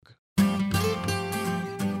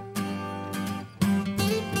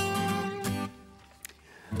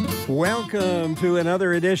Welcome to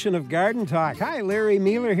another edition of Garden Talk. Hi, Larry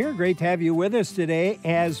Mueller here. Great to have you with us today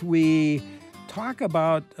as we talk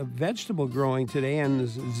about vegetable growing today and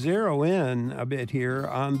zero in a bit here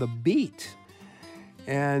on the beet.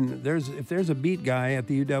 And if there's a beet guy at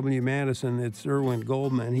the UW-Madison, it's Erwin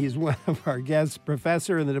Goldman. He's one of our guests,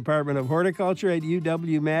 professor in the Department of Horticulture at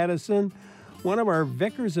UW-Madison, one of our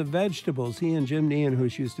vicars of vegetables. He and Jim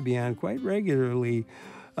Nienhuis used to be on quite regularly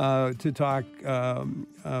to talk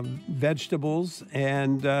vegetables,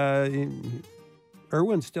 and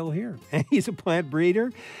Erwin's still here. And he's a plant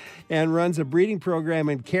breeder and runs a breeding program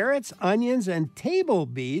in carrots, onions, and table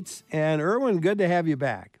beets. And Erwin, good to have you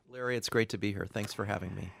back. Larry, it's great to be here. Thanks for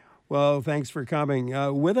having me. Well, thanks for coming.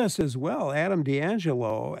 With us as well, Adam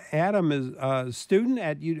D'Angelo. Adam is a student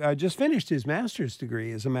at just finished his master's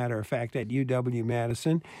degree, as a matter of fact, at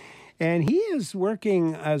UW-Madison. And he is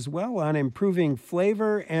working as well on improving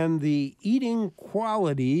flavor and the eating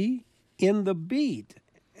quality in the beet.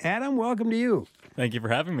 Adam, welcome to you. Thank you for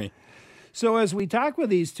having me. So as we talk with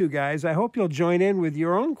these two guys, I hope you'll join in with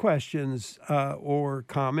your own questions or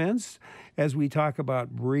comments as we talk about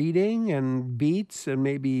breeding and beets and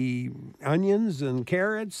maybe onions and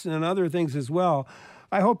carrots and other things as well.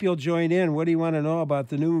 I hope you'll join in. What do you want to know about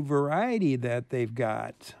the new variety that they've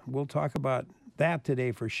got? We'll talk about that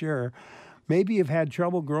today for sure. Maybe you've had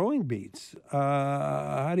trouble growing beets.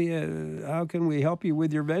 How can we help you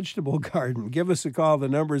with your vegetable garden? Give us a call. The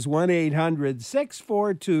number is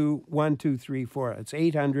 1-800-642-1234. It's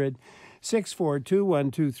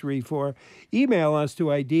 800-642-1234. Email us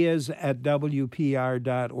to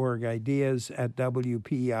ideas@wpr.org,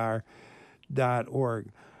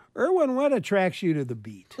 ideas@wpr.org. Erwin, what attracts you to the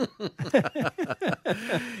beet?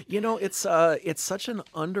 It's such an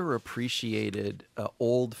underappreciated,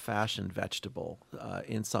 old-fashioned vegetable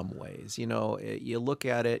in some ways. You know, you look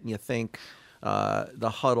at it and you think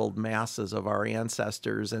the huddled masses of our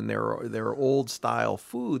ancestors and their old-style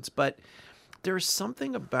foods, but there's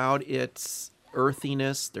something about its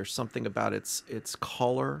earthiness. There's something about its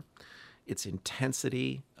color, its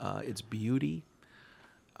intensity, its beauty.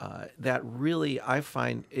 That really, I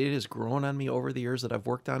find, it has grown on me over the years that I've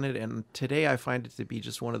worked on it, and today I find it to be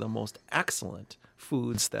just one of the most excellent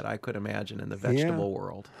foods that I could imagine in the vegetable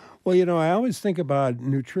world. Well, you know, I always think about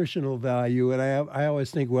nutritional value, and I always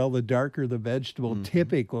think, well, the darker the vegetable,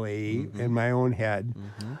 typically, in my own head,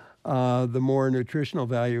 the more nutritional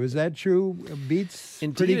value. Is that true? Beets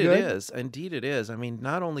pretty good? Indeed it is. I mean,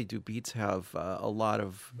 not only do beets have a lot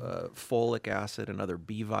of folic acid and other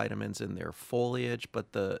B vitamins in their foliage,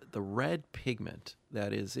 but the red pigment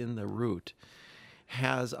that is in the root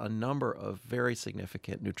has a number of very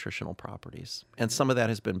significant nutritional properties. And some of that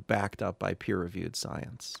has been backed up by peer-reviewed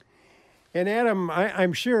science. And Adam,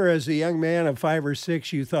 I'm sure as a young man of 5 or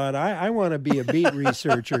 6, you thought, I want to be a beet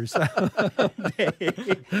researcher someday.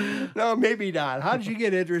 No, maybe not. How did you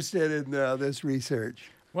get interested in this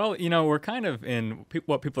research? Well, you know, we're kind of in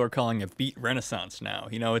what people are calling a beet renaissance now.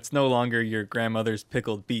 You know, it's no longer your grandmother's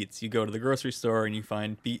pickled beets. You go to the grocery store and you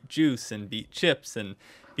find beet juice and beet chips and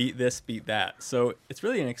beet this, beet that. So it's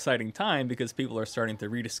really an exciting time because people are starting to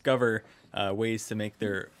rediscover ways to make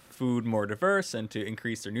their food more diverse and to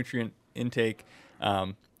increase their nutrient intake.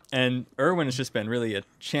 And Erwin has just been really a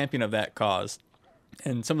champion of that cause.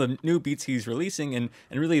 And some of the new beets he's releasing and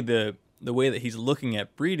really the way that he's looking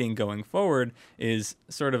at breeding going forward is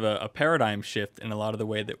sort of a paradigm shift in a lot of the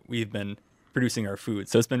way that we've been producing our food.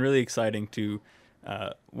 So it's been really exciting to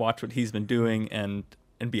watch what he's been doing and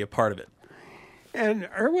be a part of it. And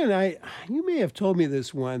Erwin, you may have told me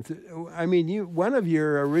this once. I mean, one of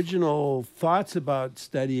your original thoughts about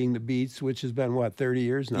studying the beets, which has been, 30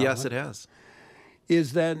 years now? Yes, it has.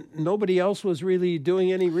 Is that nobody else was really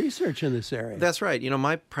doing any research in this area. That's right. You know,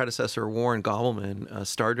 my predecessor, Warren Gobelman,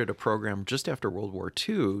 started a program just after World War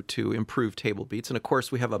II to improve table beets. And, of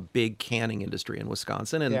course, we have a big canning industry in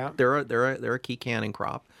Wisconsin, and they're a key canning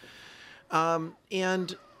crop.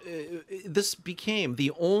 This became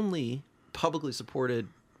the only publicly supported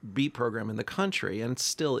beet program in the country, and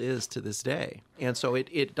still is to this day. And so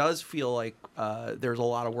it does feel like there's a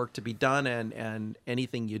lot of work to be done, and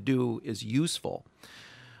anything you do is useful.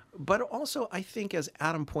 But also, I think, as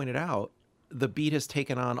Adam pointed out, the beet has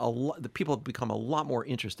taken on the people have become a lot more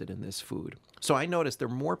interested in this food. So I noticed there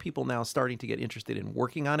are more people now starting to get interested in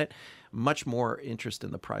working on it, much more interest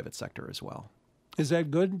in the private sector as well. Is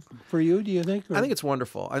that good for you, do you think? I think it's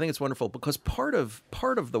wonderful. I think it's wonderful because part of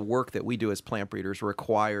the work that we do as plant breeders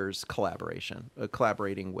requires collaboration,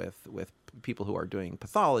 collaborating with people who are doing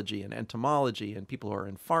pathology and entomology and people who are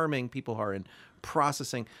in farming, people who are in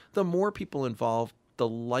processing. The more people involved,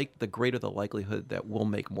 the greater the likelihood that we'll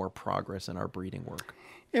make more progress in our breeding work.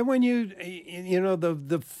 And when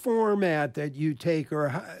the format that you take, or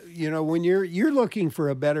when you're looking for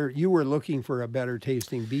you were looking for a better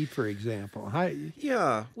tasting beet, for example.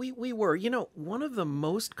 Yeah, we were. One of the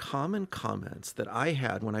most common comments that I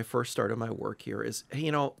had when I first started my work here is,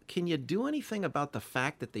 can you do anything about the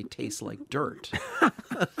fact that they taste like dirt?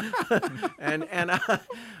 and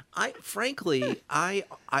I frankly, I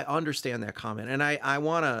understand that comment, and I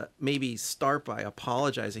want to maybe start by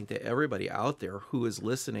apologizing to everybody out there who is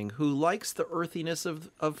listening who likes the earthiness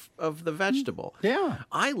of the vegetable. Yeah.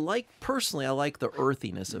 I like the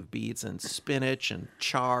earthiness of beets and spinach and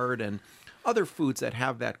chard and other foods that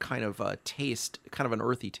have that kind of a taste, kind of an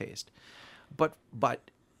earthy taste. But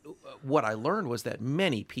what I learned was that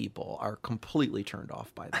many people are completely turned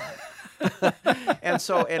off by that. And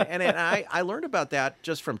so, and I learned about that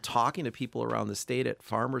just from talking to people around the state at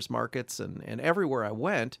farmers markets and everywhere I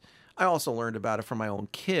went. I also learned about it from my own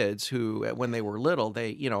kids who, when they were little,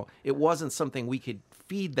 it wasn't something we could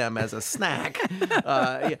feed them as a snack,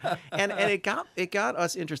 and it got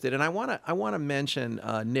us interested. And I want to mention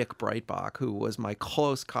Nick Breitbach, who was my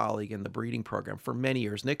close colleague in the breeding program for many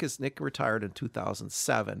years. Nick retired in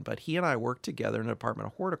 2007, but he and I worked together in the Department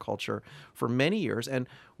of Horticulture for many years, and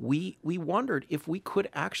we wondered if we could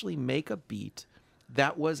actually make a beet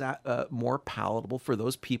that was more palatable for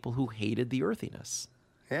those people who hated the earthiness.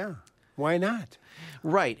 Yeah, why not?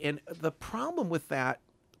 Right, and the problem with that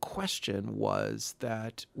question was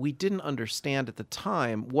that we didn't understand at the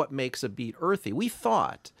time what makes a beet earthy. We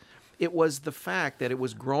thought it was the fact that it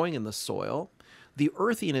was growing in the soil. The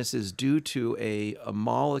earthiness is due to a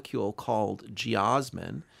molecule called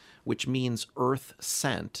geosmin, which means earth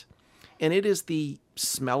scent, and it is the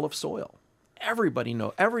smell of soil. Everybody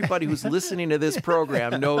who's listening to this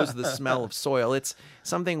program knows the smell of soil. It's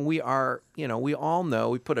something we all know.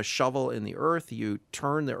 We put a shovel in the earth, you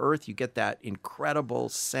turn the earth, you get that incredible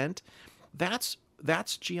scent. That's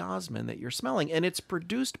geosmin that you're smelling, and it's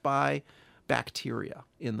produced by bacteria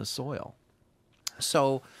in the soil.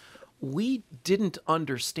 So we didn't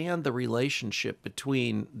understand the relationship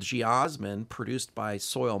between geosmin produced by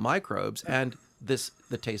soil microbes and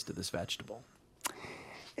the taste of this vegetable.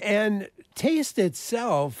 And taste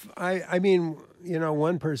itself, I mean,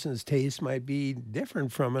 one person's taste might be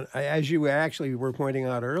different from it, as you actually were pointing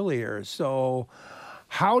out earlier. So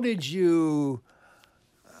how did you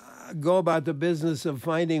go about the business of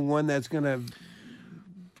finding one that's going to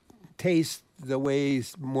taste the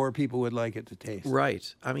ways more people would like it to taste?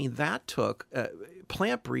 Right. I mean, that took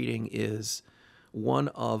plant breeding is one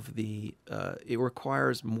of the it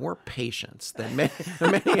requires more patience than many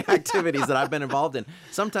activities that I've been involved in.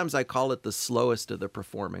 Sometimes I call it the slowest of the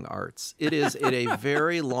performing arts. It is a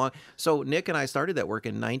very long. So Nick and I started that work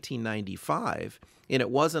in 1995, and it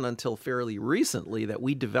wasn't until fairly recently that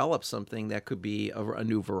we developed something that could be a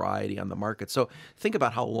new variety on the market. So think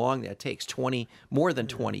about how long that takes, more than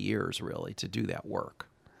 20 years really, to do that work.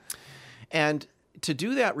 And to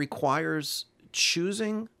do that requires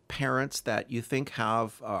choosing parents that you think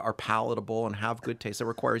are palatable and have good taste. It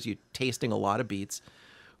requires you tasting a lot of beets,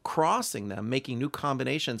 crossing them, making new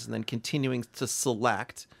combinations, and then continuing to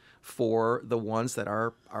select for the ones that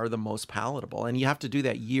are the most palatable. And you have to do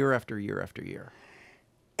that year after year after year.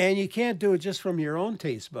 And you can't do it just from your own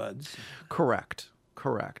taste buds. Correct.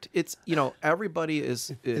 It's, everybody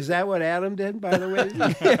is... Is that what Adam did, by the way?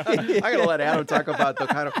 I got to let Adam talk about the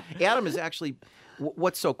kind of... Adam is actually...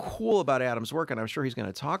 What's so cool about Adam's work, and I'm sure he's going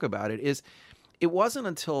to talk about it, is it wasn't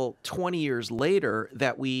until 20 years later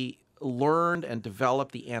that we learned and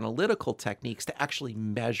developed the analytical techniques to actually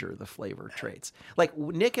measure the flavor traits. Like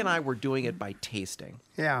Nick and I were doing it by tasting.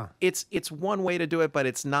 Yeah. It's one way to do it, but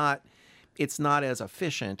it's not as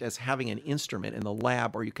efficient as having an instrument in the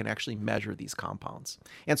lab where you can actually measure these compounds.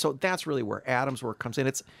 And so that's really where Adam's work comes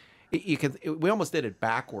in. We almost did it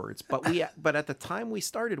backwards, but at the time we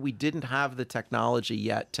started, we didn't have the technology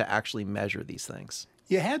yet to actually measure these things.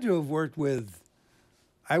 You had to have worked with,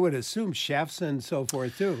 I would assume, chefs and so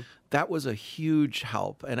forth too. That was a huge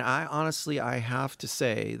help. And I have to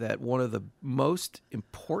say that one of the most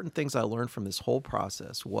important things I learned from this whole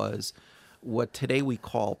process was what today we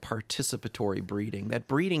call participatory breeding. That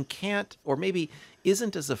breeding can't, or maybe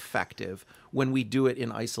isn't as effective when we do it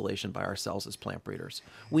in isolation by ourselves as plant breeders.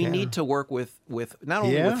 We need to work with not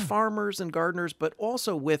only with farmers and gardeners, but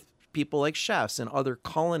also with people like chefs and other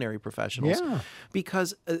culinary professionals. Yeah.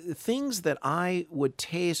 Because things that I would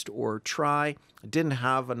taste or try didn't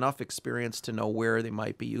have enough experience to know where they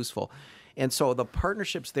might be useful. And so the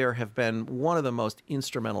partnerships there have been one of the most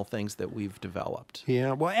instrumental things that we've developed.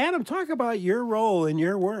 Yeah. Well, Adam, talk about your role in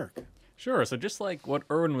your work. Sure. So just like what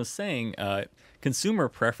Erwin was saying, consumer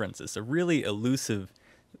preference is a really elusive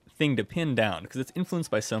thing to pin down because it's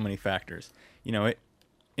influenced by so many factors. In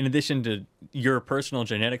addition to your personal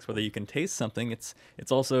genetics, whether you can taste something, it's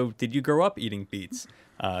also, did you grow up eating beets?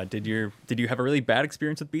 Did you have a really bad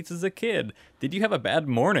experience with beets as a kid? Did you have a bad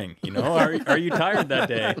morning? Are you tired that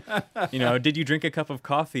day? Did you drink a cup of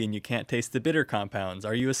coffee and you can't taste the bitter compounds?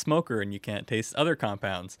 Are you a smoker and you can't taste other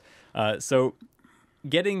compounds? So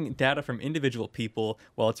getting data from individual people,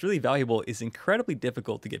 while it's really valuable, is incredibly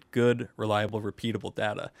difficult to get good, reliable, repeatable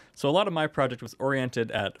data. So a lot of my project was oriented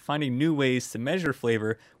at finding new ways to measure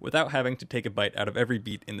flavor without having to take a bite out of every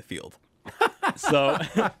beet in the field. So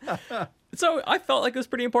I felt like it was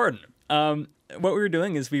pretty important. What we were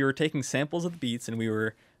doing is we were taking samples of the beets and we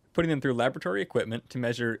were putting them through laboratory equipment to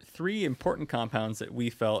measure 3 important compounds that we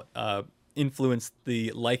felt influenced the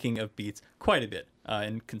liking of beets quite a bit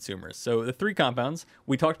in consumers. So the 3 compounds,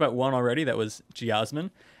 we talked about one already, that was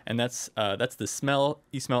geosmin, and that's the smell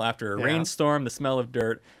you smell after a rainstorm, the smell of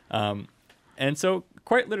dirt. And so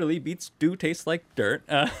quite literally, beets do taste like dirt.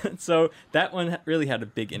 So that one really had a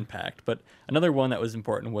big impact. But another one that was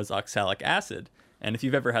important was oxalic acid. And if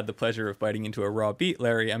you've ever had the pleasure of biting into a raw beet,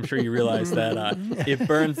 Larry, I'm sure you realize that it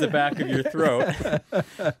burns the back of your throat.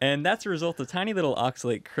 And that's a result of tiny little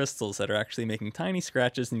oxalate crystals that are actually making tiny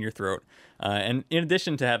scratches in your throat. And in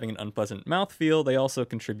addition to having an unpleasant mouthfeel, they also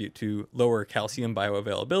contribute to lower calcium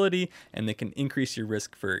bioavailability, and they can increase your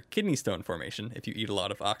risk for kidney stone formation if you eat a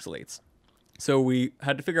lot of oxalates. So we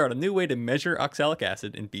had to figure out a new way to measure oxalic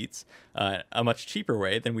acid in beets, a much cheaper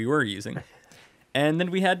way than we were using. And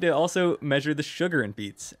then we had to also measure the sugar in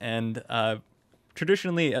beets. And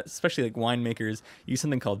traditionally, especially like winemakers, use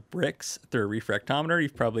something called Brix through a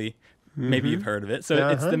refractometer. Maybe you've heard of it. So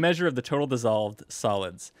it's the measure of the total dissolved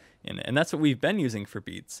solids in it. And that's what we've been using for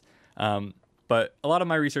beets. But a lot of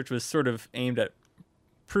my research was sort of aimed at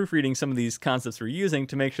proofreading some of these concepts we're using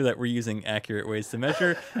to make sure that we're using accurate ways to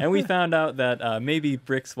measure. And we found out that maybe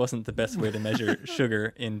Brix wasn't the best way to measure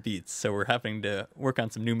sugar in beets. So we're having to work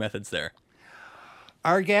on some new methods there.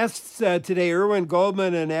 Our guests today, Erwin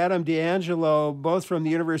Goldman and Adam D'Angelo, both from the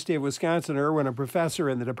University of Wisconsin. Erwin, a professor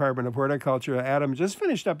in the Department of Horticulture. Adam just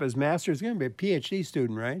finished up his master's. He's going to be a PhD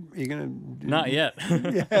student, right? Are you going to? Not yet.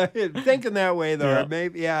 Yeah, thinking that way, though. Yeah.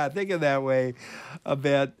 Maybe, thinking that way a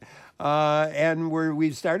bit. And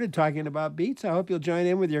we've started talking about beets. I hope you'll join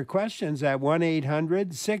in with your questions at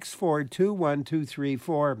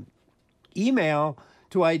 1-800-642-1234. Email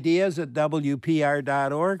to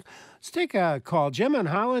ideas@wpr.org. Let's take a call. Jim in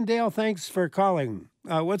Hollandale, thanks for calling.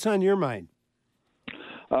 What's on your mind?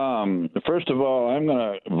 First of all, I'm going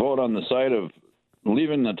to vote on the side of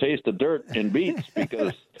leaving the taste of dirt in beets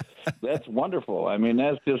because that's wonderful. I mean,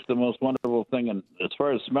 that's just the most wonderful thing. And as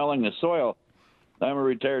far as smelling the soil, I'm a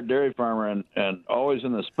retired dairy farmer, and always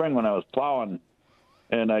in the spring when I was plowing,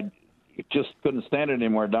 and I just couldn't stand it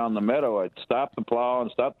anymore down the meadow, I'd stop the plow and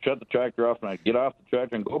shut the tractor off, and I'd get off the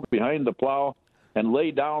tractor and go behind the plow and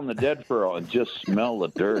lay down the dead furrow and just smell the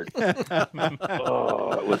dirt.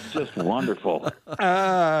 Oh, it was just wonderful.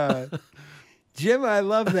 Jim, I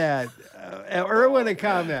love that. Erwin, a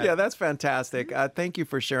comment. Yeah, that's fantastic. Thank you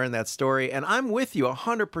for sharing that story. And I'm with you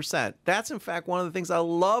 100%. That's, in fact, one of the things I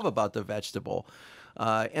love about the vegetable.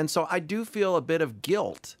 And so I do feel a bit of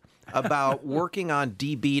guilt about working on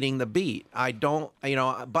debeating the beet. I don't,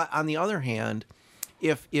 but on the other hand,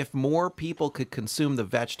 if more people could consume the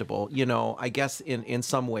vegetable, I guess in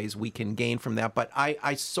some ways we can gain from that. But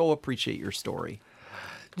I so appreciate your story.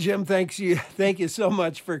 Jim, thank you so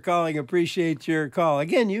much for calling. Appreciate your call.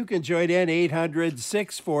 Again, you can join in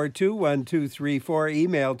 800-642-1234.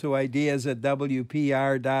 Email to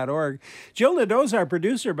ideas@wpr.org. Jill Nadeau's our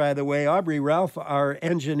producer, by the way. Aubrey Ralph, our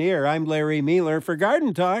engineer. I'm Larry Mueller for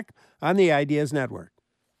Garden Talk on the Ideas Network.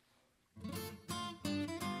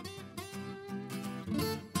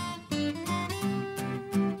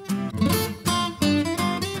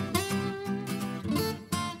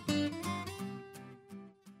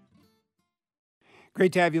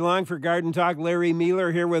 Great to have you along for Garden Talk. Larry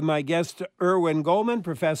Mueller here with my guest, Erwin Goldman,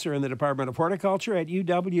 professor in the Department of Horticulture at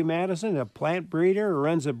UW-Madison, a plant breeder who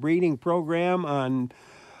runs a breeding program on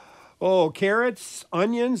carrots,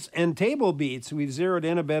 onions, and table beets. We've zeroed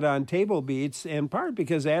in a bit on table beets, in part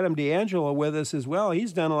because Adam D'Angelo with us as well.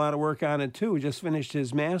 He's done a lot of work on it, too. Just finished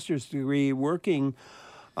his master's degree working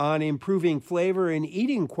on improving flavor and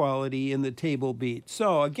eating quality in the table beet.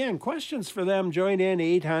 So, again, questions for them, join in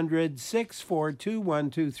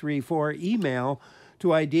 800-642-1234. Email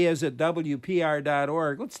to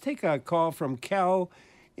ideas@wpr.org. Let's take a call from Kel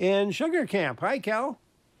in Sugar Camp. Hi, Kel.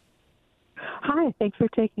 Hi, thanks for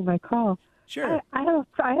taking my call. Sure.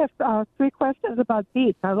 I have three questions about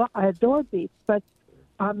beets. I adore beets, but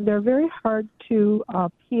they're very hard to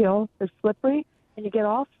peel. They're slippery, and you get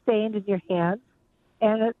all stained in your hands.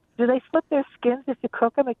 And do they slip their skins if you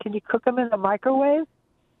cook them? And can you cook them in the microwave?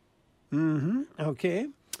 Okay.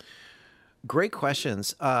 Great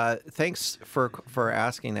questions. Thanks for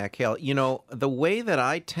asking that, Kale. You know, the way that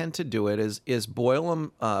I tend to do it is boil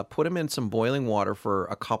them, put them in some boiling water for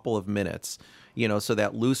a couple of minutes, you know, so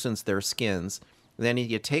that loosens their skins. Then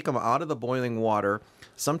you take them out of the boiling water,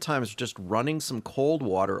 sometimes just running some cold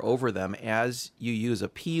water over them as you use a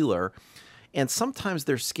peeler. And sometimes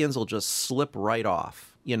their skins will just slip right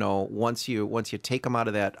off, you know, once you take them out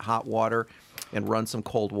of that hot water and run some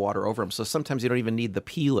cold water over them. So sometimes you don't even need the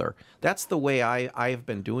peeler. That's the way I've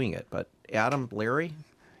been doing it. But Adam, Larry?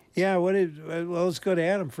 Yeah, well, let's go to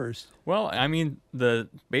Adam first. Well, I mean, the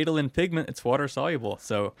betadine pigment, it's water soluble.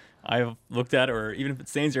 So I've looked at it, or even if it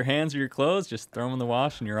stains your hands or your clothes, just throw them in the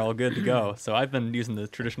wash and you're all good to go. So I've been using the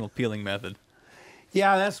traditional peeling method.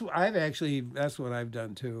 Yeah, that's what I've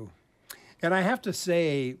done too. And I have to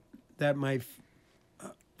say that my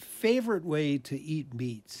favorite way to eat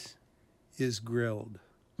beets is grilled.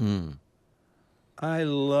 I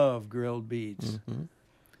love grilled beets.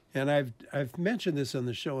 And I've mentioned this on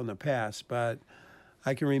the show in the past, but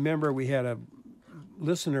I can remember we had a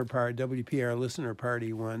listener party, WPR listener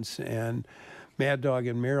party once, and Mad Dog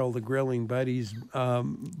and Merrill, the grilling buddies,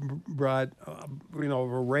 brought an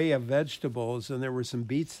array of vegetables, and there were some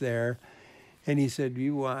beets there. And he said,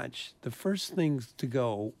 "You watch, the first things to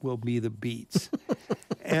go will be the beets."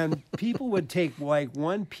 And people would take like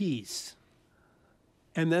one piece,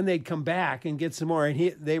 and then they'd come back and get some more.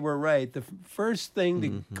 And they were right. The first thing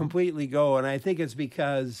to completely go, and I think it's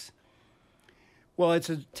because, well,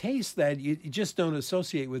 it's a taste that you just don't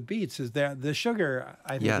associate with beets, is that the sugar,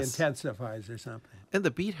 I think, intensifies or something. And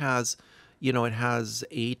the beet has, you know, it has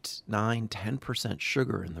 8, 9, 10%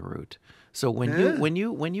 sugar in the root. So when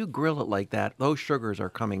you grill it like that, those sugars are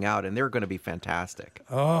coming out, and they're going to be fantastic.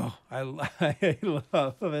 Oh, I love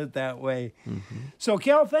it that way. So,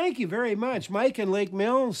 Kel, thank you very much. Mike in Lake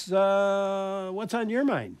Mills, what's on your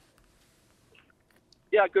mind?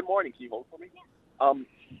 Yeah, good morning. Can you hold for me?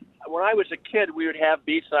 When I was a kid, we would have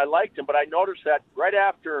beets, and I liked them, but I noticed that right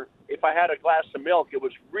after, if I had a glass of milk, it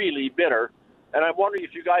was really bitter. And I'm wondering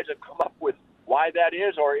if you guys have come up with why that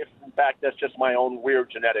is, or if, in fact, that's just my own weird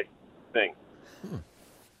genetic thing.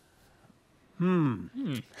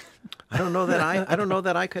 I don't know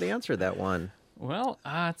that I could answer that one. Well,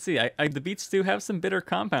 let's see. The beets do have some bitter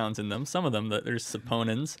compounds in them. Some of them, there's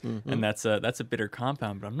saponins, and that's a bitter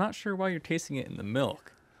compound. But I'm not sure why you're tasting it in the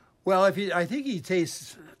milk. Well, I think he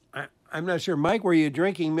tastes. I'm not sure, Mike. Were you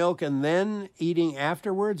drinking milk and then eating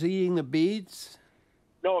the beets?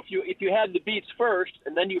 No, if you had the beets first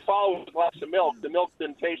and then you follow with a glass of milk, the milk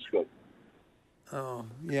didn't taste good. Oh,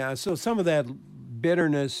 yeah. So some of that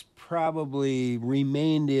bitterness probably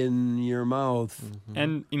remained in your mouth.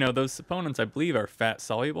 And, you know, those saponins, I believe, are fat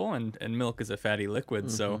soluble, and milk is a fatty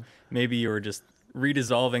liquid. So maybe you were just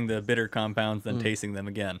redissolving the bitter compounds, then tasting them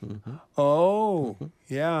again. Oh,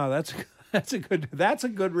 yeah. That's a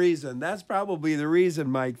good reason. That's probably the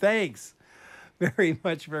reason, Mike. Thanks very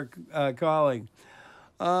much for calling.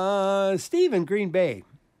 Steve in Green Bay.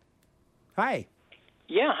 Hi.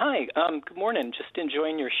 Yeah, hi. Good morning. Just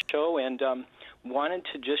enjoying your show, and wanted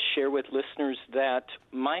to just share with listeners that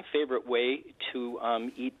my favorite way to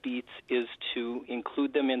eat beets is to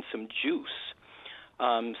include them in some juice.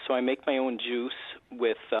 So I make my own juice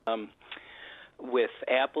with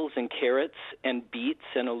apples and carrots and beets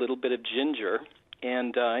and a little bit of ginger,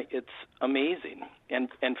 and it's amazing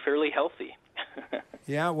and fairly healthy.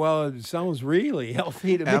 Yeah, well, it sounds really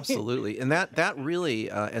healthy to me. Absolutely, and that really,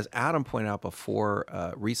 as Adam pointed out before,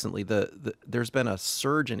 recently, there's been a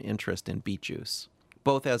surge in interest in beet juice,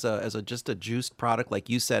 both as just a juiced product, like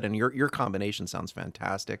you said, and your combination sounds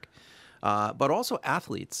fantastic, but also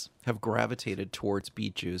athletes have gravitated towards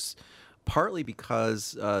beet juice, partly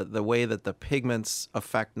because the way that the pigments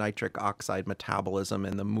affect nitric oxide metabolism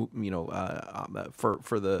and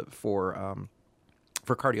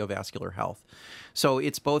for cardiovascular health. So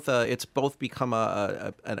it's both become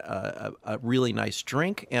a really nice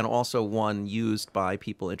drink and also one used by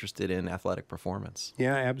people interested in athletic performance.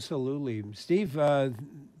 Yeah, absolutely. Steve,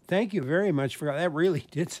 thank you very much for that. Really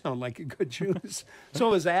did sound like a good juice. So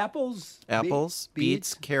it was apples,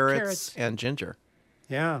 beets, carrots, and ginger.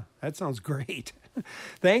 Yeah, that sounds great.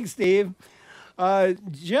 Thanks, Steve.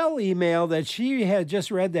 Jill emailed that she had just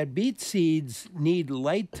read that beet seeds need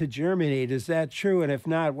light to germinate. Is that true? And if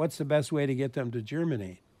not, what's the best way to get them to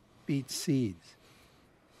germinate? Beet seeds.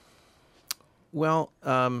 Well,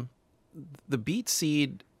 the beet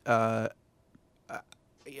seed, I'm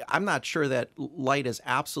not sure that light is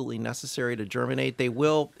absolutely necessary to germinate. They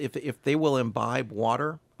will, if they will imbibe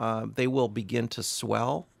water, they will begin to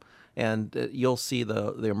swell, and you'll see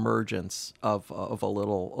the emergence of a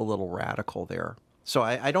little radical there. So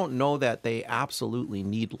I don't know that they absolutely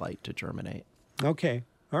need light to germinate. Okay.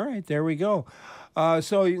 All right. There we go.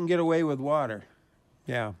 So you can get away with water.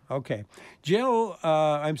 Yeah. Okay. Elizabeth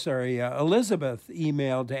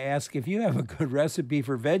emailed to ask if you have a good recipe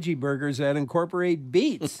for veggie burgers that incorporate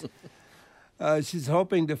beets. She's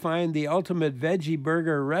hoping to find the ultimate veggie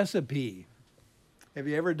burger recipe. Have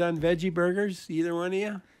you ever done veggie burgers, either one of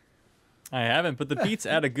you? I haven't, but the beets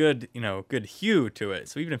add a good hue to it.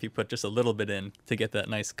 So even if you put just a little bit in to get that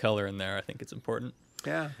nice color in there, I think it's important.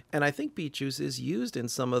 Yeah. And I think beet juice is used in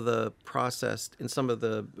some of the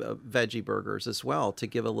veggie burgers as well to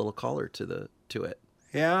give a little color to it.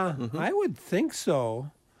 Yeah, I would think so.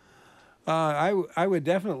 I would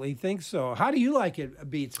definitely think so. How do you like it,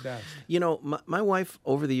 beets best? You know, my wife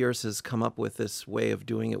over the years has come up with this way of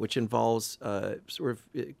doing it, which involves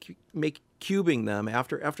cubing them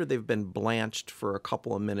after they've been blanched for a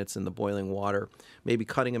couple of minutes in the boiling water, maybe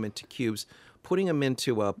cutting them into cubes, putting them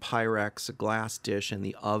into a Pyrex, a glass dish in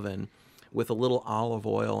the oven with a little olive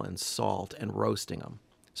oil and salt and roasting them.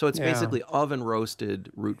 So it's basically oven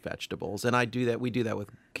roasted root vegetables. And we do that with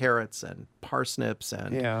carrots and parsnips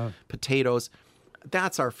and potatoes.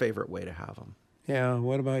 That's our favorite way to have them. Yeah.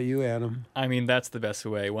 What about you, Adam? I mean, that's the best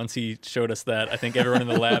way. Once he showed us that, I think everyone in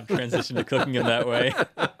the lab transitioned to cooking them that way.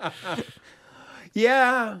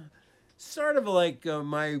 Yeah. Sort of like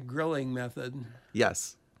my grilling method.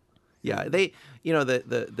 Yes. Yeah, the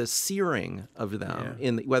searing of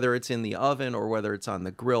them, whether it's in the oven or whether it's on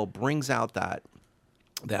the grill, brings out that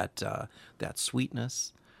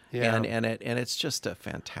sweetness, and it's just a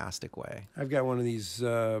fantastic way. I've got one of these.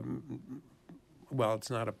 Well, it's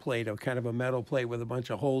not a plate, kind of a metal plate with a bunch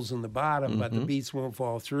of holes in the bottom, but the beets won't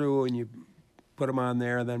fall through, and you put them on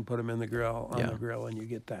there, and then put them in the grill the grill, and you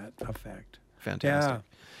get that effect. Fantastic. Yeah.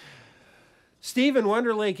 Steve in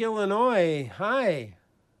Wonder Lake, Illinois. Hi.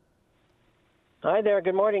 Hi there.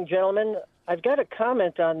 Good morning, gentlemen. I've got a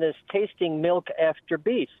comment on this tasting milk after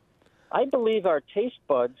beef. I believe our taste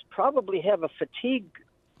buds probably have a fatigue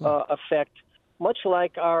effect, much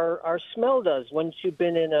like our smell does. Once you've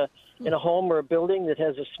been in a home or a building that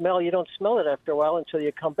has a smell, you don't smell it after a while until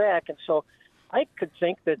you come back. And so I could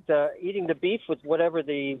think that eating the beef with whatever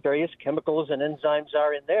the various chemicals and enzymes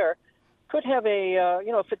are in there could have a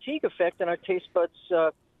fatigue effect, and our taste buds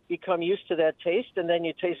become used to that taste, and then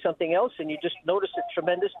you taste something else and you just notice a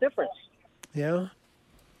tremendous difference. Yeah.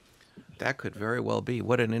 That could very well be.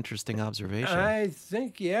 What an interesting observation. I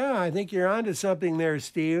think you're onto something there,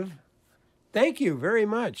 Steve. Thank you very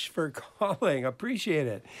much for calling. Appreciate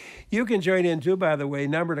it. You can join in too, by the way.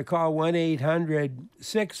 Number to call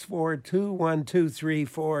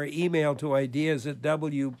 1-800-642-1234. Email to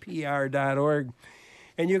ideas@wpr.org.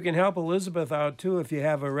 And you can help Elizabeth out, too, if you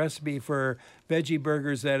have a recipe for veggie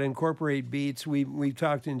burgers that incorporate beets. We've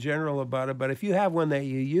talked in general about it, but if you have one that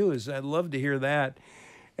you use, I'd love to hear that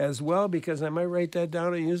as well, because I might write that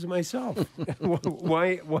down and use it myself.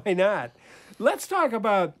 Why not? Let's talk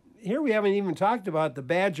about, here we haven't even talked about the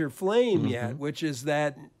Badger Flame yet, which is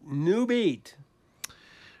that new beet.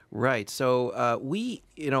 Right. So we,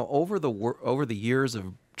 over the years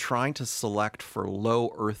of trying to select for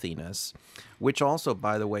low earthiness, which also,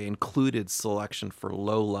 by the way, included selection for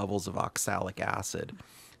low levels of oxalic acid.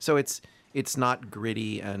 So it's not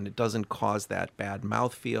gritty and it doesn't cause that bad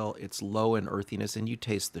mouthfeel. It's low in earthiness and you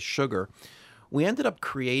taste the sugar. We ended up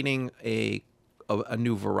creating a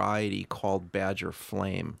new variety called Badger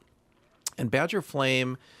Flame. And Badger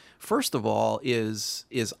Flame, first of all, is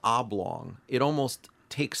oblong. It almost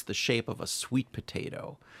takes the shape of a sweet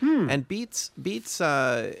potato. And beets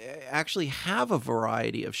actually have a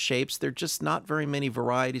variety of shapes. There are just not very many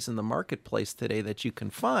varieties in the marketplace today that you can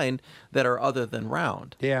find that are other than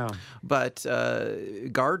round. Yeah. But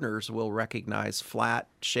gardeners will recognize flat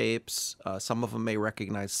shapes. Some of them may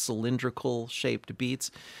recognize cylindrical shaped beets.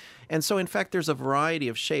 And so, in fact, there's a variety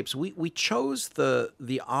of shapes. We chose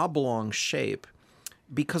the oblong shape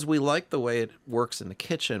because we like the way it works in the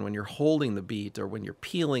kitchen when you're holding the beet or when you're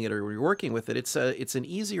peeling it or when you're working with it. It's an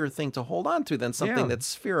easier thing to hold on to than something that's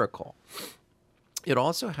spherical. It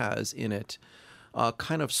also has in it a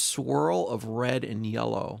kind of swirl of red and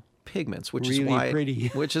yellow pigments, which is why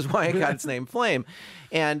it got its name Flame.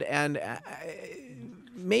 And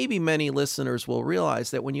maybe many listeners will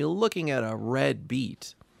realize that when you're looking at a red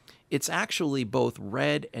beet, it's actually both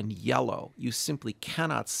red and yellow. You simply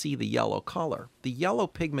cannot see the yellow color. The yellow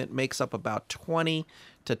pigment makes up about 20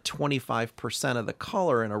 to 25% of the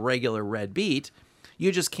color in a regular red beet.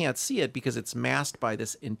 You just can't see it because it's masked by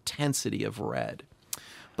this intensity of red.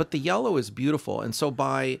 But the yellow is beautiful, and so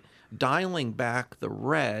by dialing back the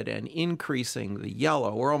red and increasing the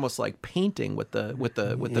yellow, we're almost like painting with the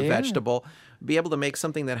vegetable, be able to make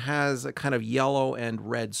something that has a kind of yellow and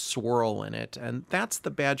red swirl in it, and that's the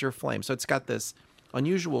Badger Flame. So it's got this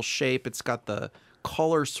unusual shape, it's got the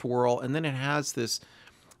color swirl, and then it has this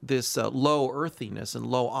low earthiness and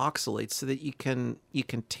low oxalates, so that you can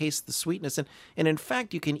taste the sweetness, and in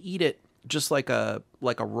fact you can eat it just like a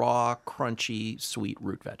raw, crunchy, sweet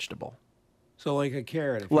root vegetable. So like a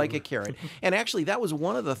carrot. Like a carrot. And actually, that was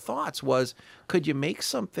one of the thoughts was, could you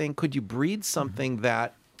breed something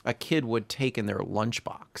that a kid would take in their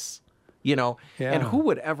lunchbox? You know, and who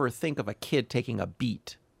would ever think of a kid taking a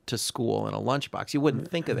beet to school in a lunchbox? You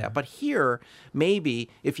wouldn't think of that. But here,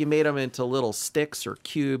 maybe if you made them into little sticks or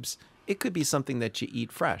cubes, it could be something that you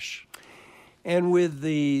eat fresh. And with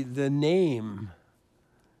the name,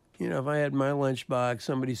 you know, if I had my lunchbox,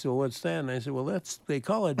 somebody said, well, what's that? And I said, well, they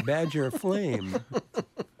call it Badger Flame.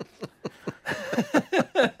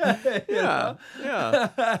 Yeah.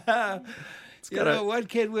 You know, what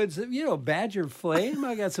kid would say, you know, Badger Flame?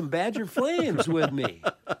 I got some Badger Flames with me.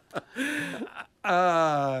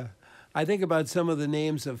 I think about some of the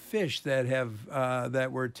names of fish that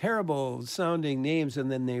that were terrible sounding names,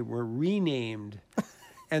 and then they were renamed.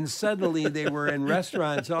 And suddenly they were in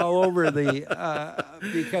restaurants all over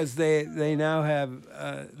because they now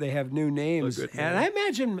have new names. And I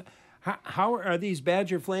imagine, how are these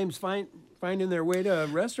Badger Flames finding their way to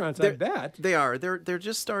restaurants? I bet they are. They're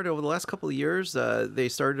just started over the last couple of years. They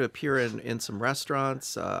started to appear in some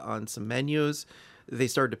restaurants, on some menus. They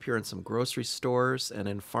started to appear in some grocery stores and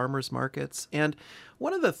in farmers markets. And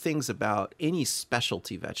one of the things about any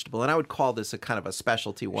specialty vegetable, and I would call this a kind of a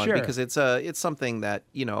specialty one, Sure, because it's something that,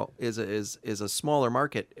 you know, is a smaller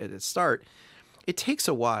market at its start. It takes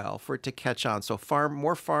a while for it to catch on. So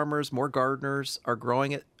more farmers, more gardeners are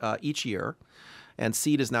growing it each year. And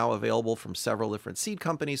seed is now available from several different seed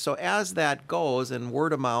companies. So as that goes, and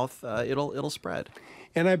word of mouth, it'll spread.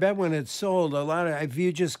 And I bet when it's sold, if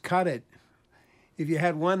you just cut it, if you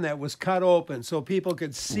had one that was cut open so people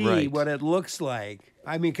could see what it looks like,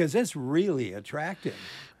 I mean, because it's really attractive.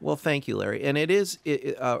 Well, thank you, Larry. And it is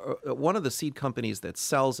one of the seed companies that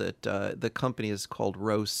sells it. The company is called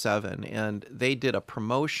Row 7, and they did a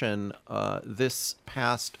promotion this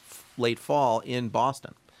past late fall in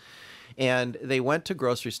Boston. And they went to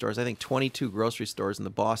grocery stores, I think 22 grocery stores in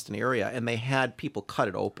the Boston area, and they had people cut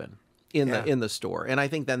it open in the store. And I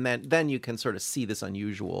think then you can sort of see this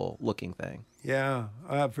unusual looking thing. Yeah,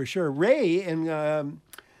 for sure. Ray in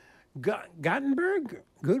Gutenberg?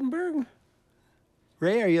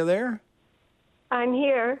 Ray, are you there? I'm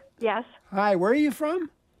here, yes. Hi, where are you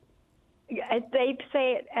from? They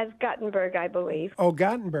say it as Guttenberg, I believe. Oh,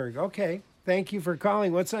 Gothenburg. Okay. Thank you for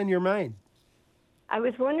calling. What's on your mind? I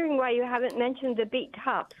was wondering why you haven't mentioned the beet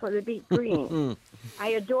tops or the beet greens. I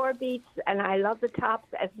adore beets, and I love the tops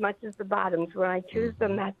as much as the bottoms. When I choose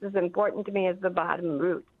them, that's as important to me as the bottom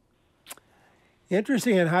root.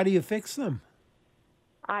 Interesting. And how do you fix them?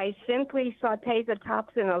 I simply saute the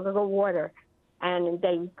tops in a little water, and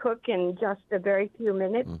they cook in just a very few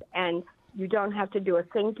minutes, and you don't have to do a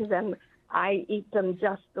thing to them. I eat them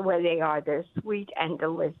just the way they are. They're sweet and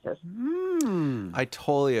delicious. I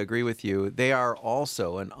totally agree with you. They are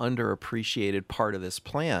also an underappreciated part of this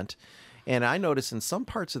plant. And I notice in some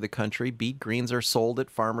parts of the country, beet greens are sold at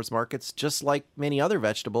farmers markets just like many other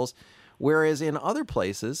vegetables, whereas in other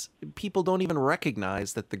places, people don't even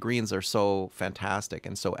recognize that the greens are so fantastic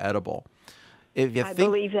and so edible. I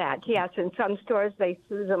believe that, yes. In some stores, they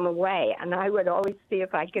threw them away, and I would always see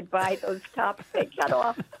if I could buy those tops they cut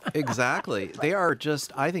off. Exactly. They are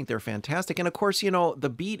I think they're fantastic. And, of course, you know, the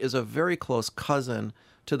beet is a very close cousin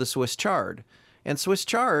to the Swiss chard. And Swiss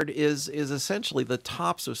chard is essentially, the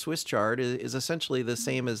tops of Swiss chard is essentially the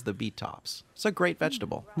same as the beet tops. It's a great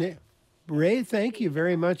vegetable. Yeah. Ray, thank you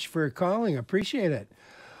very much for calling. Appreciate it.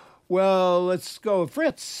 Well, let's go.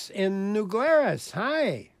 Fritz in New Glarus.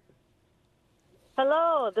 Hi.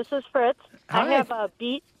 Hello, this is Fritz. Hi. I have a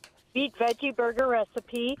beet veggie burger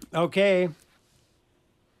recipe. Okay.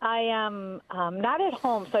 I am not at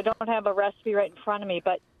home, so I don't have a recipe right in front of me,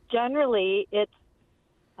 but generally it's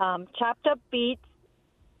chopped up beets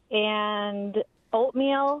and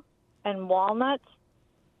oatmeal and walnuts,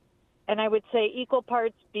 and I would say equal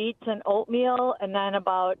parts beets and oatmeal, and then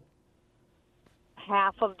about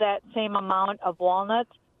half of that same amount of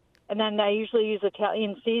walnuts. And then I usually use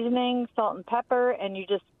Italian seasoning, salt and pepper, and you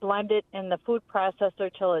just blend it in the food processor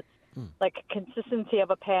till it's like a consistency of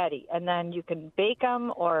a patty. And then you can bake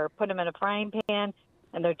them or put them in a frying pan,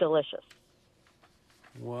 and they're delicious.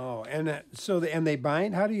 Wow. And and they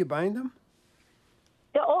bind? How do you bind them?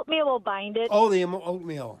 The oatmeal will bind it. Oh, the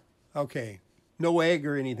oatmeal. Okay. No egg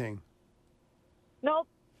or anything. Nope.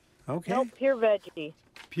 Okay. Nope, pure veggie.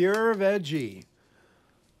 Pure veggie.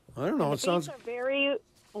 I don't know. And It sounds. beets are very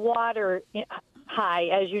water high,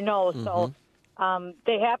 as you know, so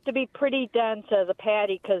they have to be pretty dense as a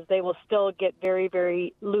patty because they will still get very,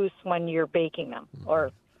 very loose when you're baking them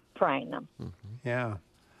or frying them. Yeah.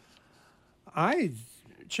 I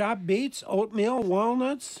chop beets, oatmeal,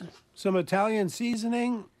 walnuts, some Italian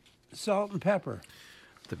seasoning, salt and pepper.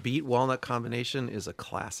 The beet walnut combination is a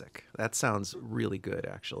classic. That sounds really good,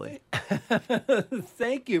 actually.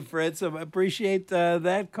 Thank you, Fritz. I appreciate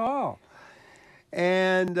that call.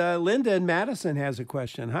 And Linda in Madison has a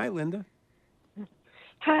question. Hi, Linda.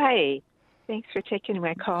 Hi. Thanks for taking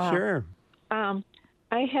my call. Sure. I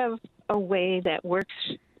have a way that works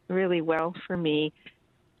really well for me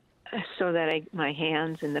so that my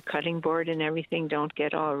hands and the cutting board and everything don't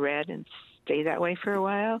get all red and stay that way for a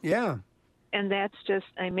while. Yeah. And that's just,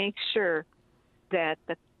 I make sure that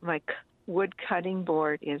my wood cutting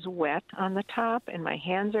board is wet on the top, and my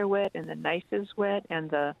hands are wet, and the knife is wet, and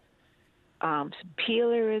the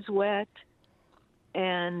peeler is wet.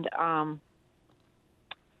 And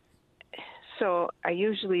so I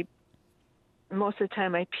usually, most of the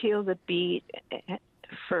time, I peel the beet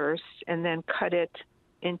first and then cut it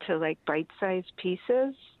into like bite-sized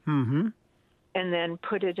pieces. Mm-hmm. And then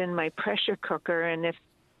put it in my pressure cooker. And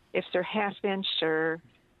if they're half-inch or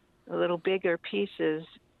a little bigger pieces,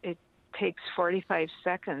 it takes 45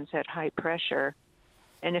 seconds at high pressure.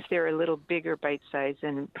 And if they're a little bigger bite size,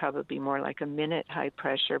 then probably more like a minute high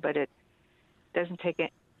pressure, but it doesn't take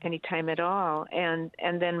any time at all. And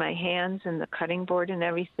then my hands and the cutting board and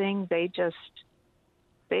everything,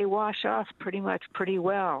 they wash off pretty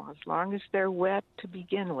well, as long as they're wet to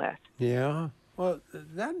begin with. Yeah. Well,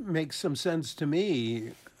 that makes some sense to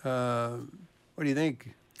me. What do you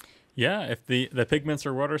think? Yeah, if the pigments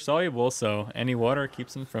are water soluble, so any water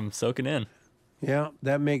keeps them from soaking in. Yeah,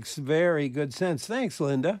 that makes very good sense. Thanks,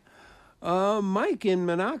 Linda. Mike in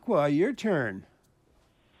Minocqua, your turn.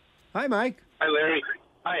 Hi, Mike. Hi, Larry.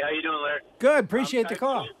 Hi, how you doing, Larry? Good. Appreciate the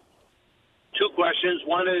call. Two questions.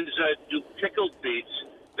 One is, do pickled beets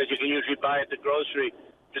that you can usually buy at the grocery,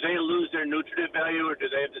 do they lose their nutritive value, or do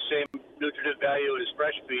they have the same nutritive value as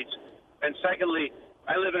fresh beets? And secondly,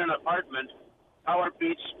 I live in an apartment. How are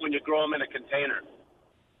beets when you grow them in a container?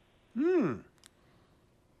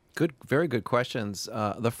 Good, very good questions.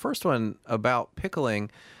 The first one about pickling,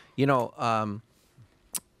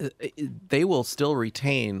 they will still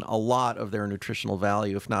retain a lot of their nutritional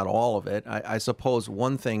value, if not all of it. I suppose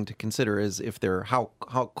one thing to consider is if they're how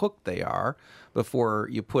cooked they are before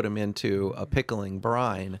you put them into a pickling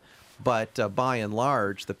brine. But by and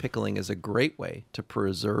large, the pickling is a great way to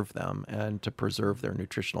preserve them and to preserve their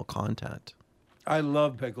nutritional content. I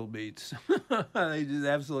love pickled beets. I just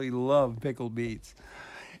absolutely love pickled beets.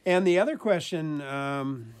 And the other question,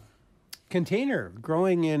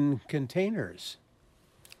 growing in containers.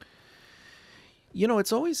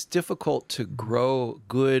 It's always difficult to grow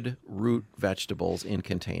good root vegetables in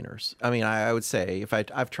containers. I mean, I would say if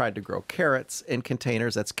I've tried to grow carrots in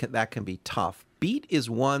containers, that can be tough. Beet is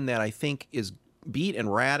one that I think beet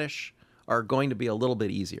and radish are going to be a little bit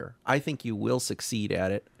easier. I think you will succeed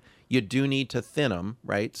at it. You do need to thin them,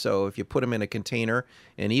 right? So if you put them in a container,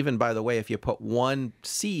 and even, by the way, if you put one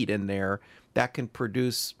seed in there, that can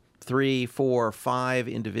produce 3, 4, 5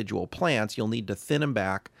 individual plants. You'll need to thin them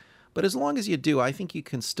back. But as long as you do, I think you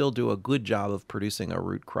can still do a good job of producing a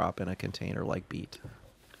root crop in a container like beet.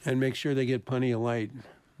 And make sure they get plenty of light,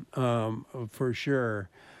 for sure.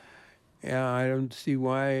 Yeah, I don't see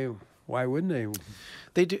why wouldn't they?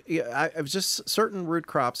 They do. Yeah, I've just certain root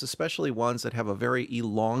crops, especially ones that have a very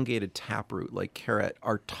elongated taproot, like carrot,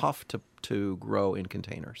 are tough to grow in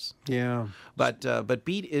containers. Yeah. But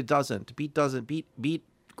beet, it doesn't. Beet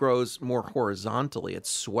grows more horizontally. It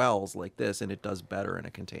swells like this, and it does better in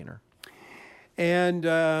a container. And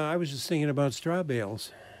I was just thinking about straw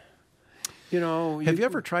bales. Have you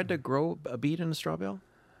ever tried to grow a beet in a straw bale?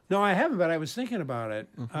 No, I haven't, but I was thinking about it.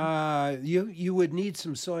 Mm-hmm. You would need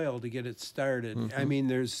some soil to get it started. Mm-hmm. I mean,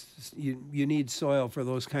 you need soil for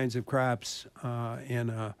those kinds of crops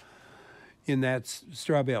in that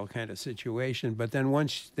straw bale kind of situation. But then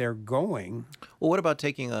once they're going... Well, what about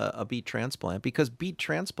taking a beet transplant? Because beet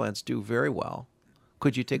transplants do very well.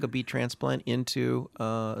 Could you take a beet transplant into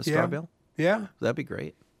a straw bale? Yeah. That'd be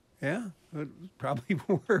great. Yeah, it would probably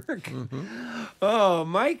work. Oh,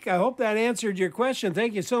 Mike, I hope that answered your question.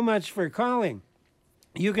 Thank you so much for calling.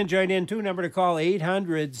 You can join in too. Number to call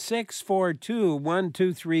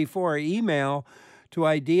 800-642-1234. Email to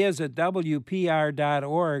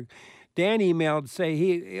ideas@wpr.org. Dan emailed say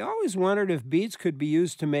he always wondered if beets could be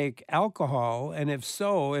used to make alcohol, and if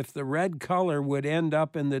so, if the red color would end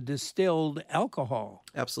up in the distilled alcohol.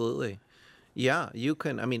 Absolutely. Yeah, you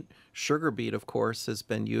can. I mean, sugar beet, of course, has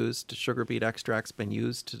been used. Sugar beet extract's been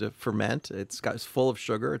used to ferment. It's full of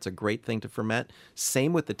sugar. It's a great thing to ferment.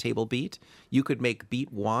 Same with the table beet. You could make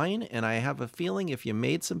beet wine, and I have a feeling if you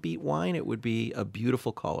made some beet wine, it would be a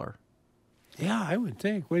beautiful color. Yeah, I would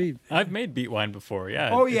think. What do you? I've made beet wine before. Yeah.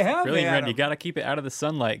 Oh, you have? Really red. Adam? You got to keep it out of the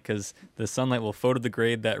sunlight because the sunlight will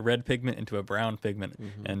photodegrade that red pigment into a brown pigment,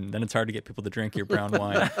 and then it's hard to get people to drink your brown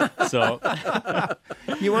wine. So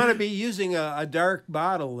you want to be using a dark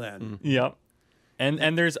bottle then. Yep.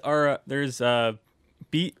 And there's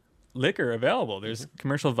beet liquor available. There's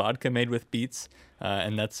commercial vodka made with beets,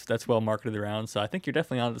 and that's well marketed around. So I think you're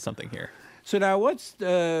definitely onto something here. So now,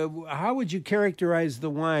 how would you characterize the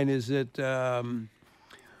wine? Is it, does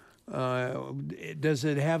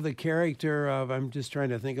it have the character of, I'm just trying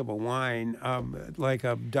to think of a wine, like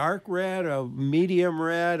a dark red, a medium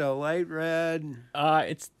red, a light red?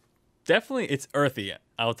 It's earthy.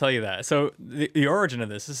 I'll tell you that. So the origin of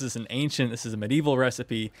this is a medieval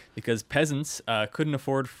recipe because peasants couldn't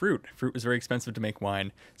afford fruit. Fruit was very expensive to make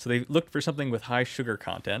wine. So they looked for something with high sugar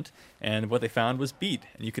content, and what they found was beet.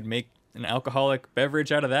 And you could make an alcoholic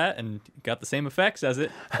beverage out of that and got the same effects as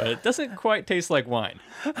it, but it doesn't quite taste like wine.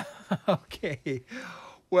 Okay.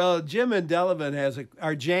 Well, Jan in Delavan has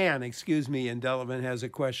a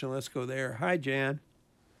question. Let's go there. Hi, Jan.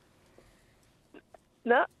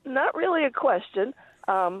 Not really a question.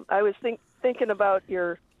 I was thinking about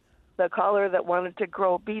the caller that wanted to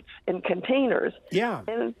grow beets in containers. Yeah.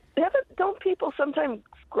 And don't people sometimes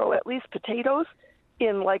grow at least potatoes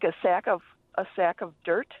in like a sack of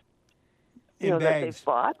dirt? In bags. That they've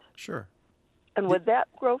bought. Sure. And would that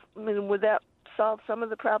would that solve some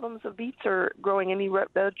of the problems of beets or growing any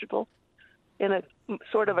vegetable in a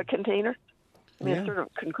sort of a container? A sort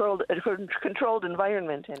of controlled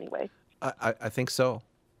environment anyway. I think so.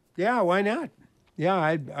 Yeah, why not?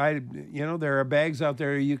 Yeah, there are bags out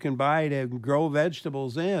there you can buy to grow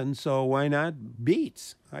vegetables in, so why not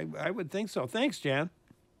beets? I would think so. Thanks, Jan.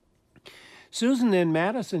 Susan in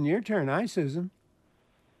Madison, your turn. Hi, Susan.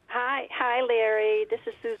 Hi, Larry. This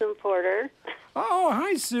is Susan Porter. Oh,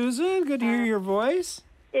 hi, Susan. Good to hear your voice.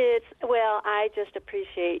 I just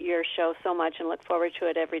appreciate your show so much and look forward to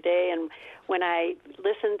it every day. And when I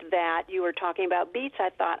listened that you were talking about beets,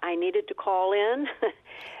 I thought I needed to call in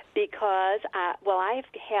because, I've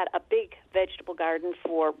had a big vegetable garden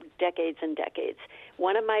for decades and decades.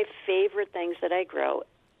 One of my favorite things that I grow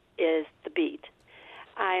is the beet.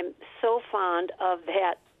 I'm so fond of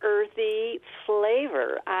that earthy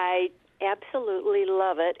flavor. I absolutely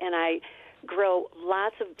love it, and I grow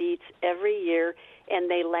lots of beets every year, and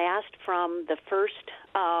they last from the first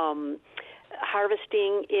harvesting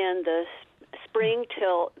in the spring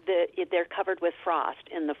till they're covered with frost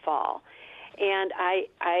in the fall. And I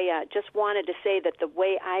just wanted to say that the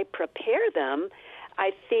way I prepare them,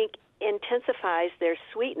 I think, intensifies their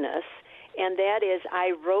sweetness, and that is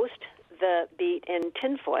I roast the beet in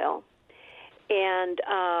tinfoil. And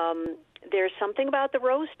there's something about the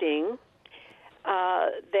roasting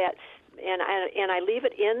and I leave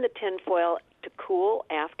it in the tinfoil to cool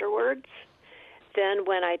afterwards. Then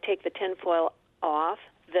when I take the tinfoil off,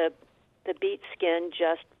 the beet skin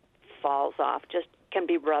just falls off, just can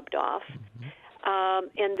be rubbed off.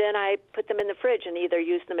 And then I put them in the fridge and either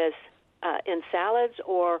use them as in salads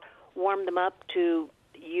or warm them up to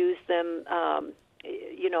use them,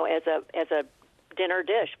 as a dinner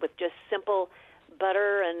dish with just simple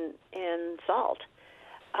butter and salt.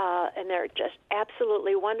 And they're just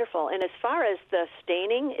absolutely wonderful. And as far as the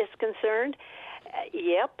staining is concerned,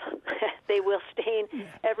 yep, they will stain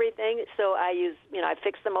everything. So I use, I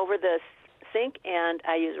fix them over the sink and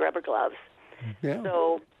I use rubber gloves. Yeah.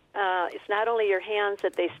 So it's not only your hands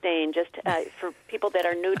that they stain. Just for people that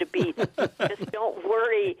are new to beets, just don't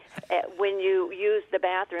worry when you use the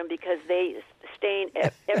bathroom because they stain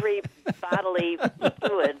every bodily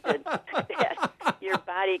fluid that your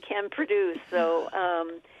body can produce. So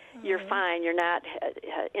you're fine. You're not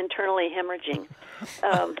internally hemorrhaging.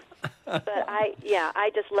 But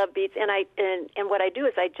I just love beets, and what I do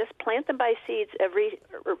is I just plant them by seeds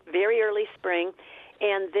very early spring,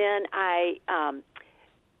 and then I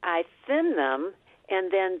thin them,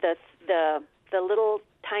 and then the little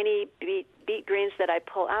tiny beet greens that I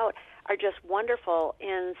pull out are just wonderful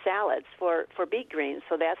in salads for beet greens.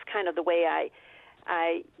 So that's kind of the way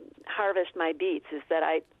I harvest my beets, is that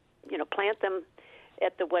I plant them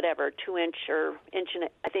at the 2-inch or inch and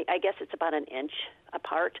I guess it's about an inch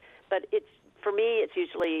apart, but for me it's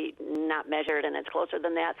usually not measured and it's closer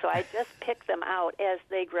than that. So I just pick them out as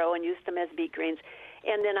they grow and use them as beet greens,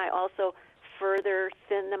 and then I also further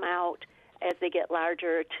thin them out as they get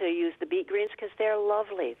larger to use the beet greens, because they're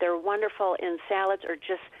lovely. They're wonderful in salads or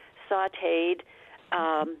just sautéed,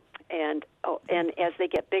 and as they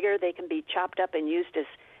get bigger, they can be chopped up and used as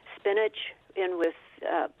spinach in with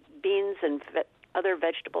beans and other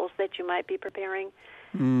vegetables that you might be preparing.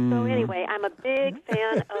 So anyway, I'm a big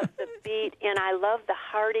fan of the beet, and I love the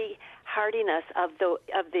hardiness of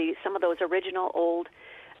some of those original old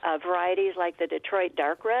varieties, like the Detroit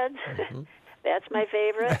Dark Reds. Mm-hmm. That's my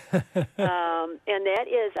favorite. And that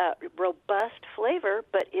is a robust flavor,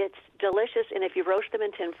 but it's delicious. And if you roast them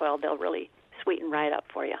in tinfoil, they'll really sweeten right up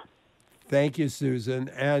for you. Thank you, Susan.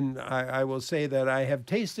 And I will say that I have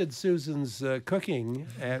tasted Susan's cooking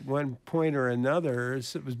at one point or another.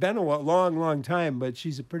 It's been a long, long time, but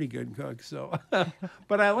she's a pretty good cook. So,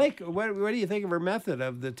 but I like. What do you think of her method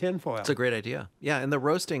of the tinfoil? It's a great idea. Yeah, and the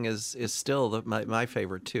roasting is still my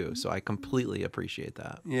favorite too. So I completely appreciate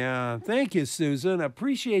that. Yeah, thank you, Susan.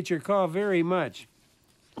 Appreciate your call very much.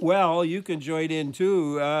 Well, you can join in,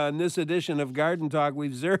 too. In this edition of Garden Talk,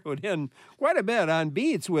 we've zeroed in quite a bit on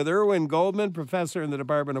beets with Erwin Goldman, professor in the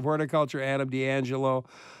Department of Horticulture, Adam D'Angelo,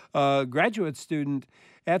 graduate student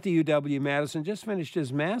at the UW-Madison, just finished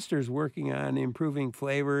his master's working on improving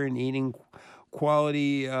flavor and eating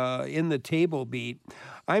quality in the table beet.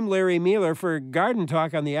 I'm Larry Mueller for Garden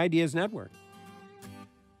Talk on the Ideas Network.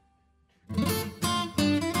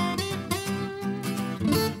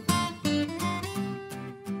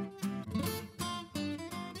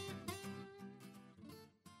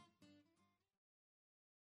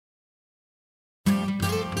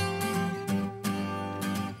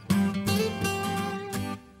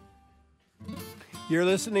 You're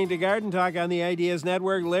listening to Garden Talk on the Ideas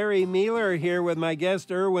Network. Larry Mueller here with my guest,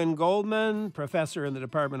 Erwin Goldman, professor in the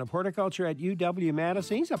Department of Horticulture at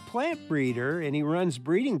UW-Madison. He's a plant breeder, and he runs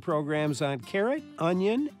breeding programs on carrot,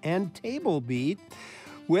 onion, and table beet.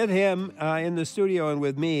 With him in the studio and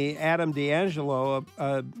with me, Adam D'Angelo,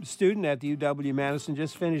 a student at the UW-Madison,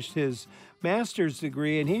 just finished his master's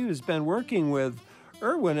degree, and he has been working with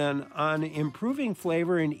Erwin on improving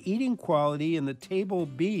flavor and eating quality in the table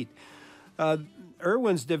beet.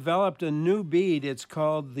 Erwin's developed a new beet. It's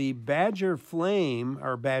called the Badger Flame,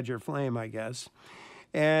 or Badger Flame, I guess.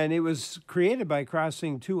 And it was created by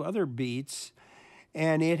crossing two other beets.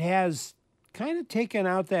 And it has kind of taken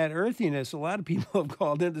out that earthiness. A lot of people have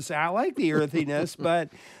called in to say, I like the earthiness, but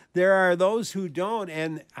there are those who don't.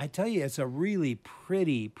 And I tell you, it's a really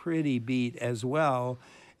pretty beet, as well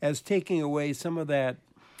as taking away some of that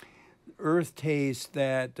earth taste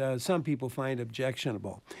that some people find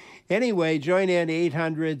objectionable. Anyway, join in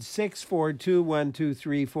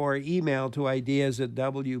 800-642-1234. Email to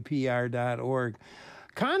ideas@wpr.org.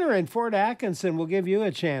 Connor in Fort Atkinson will give you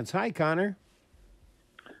a chance. Hi, Connor.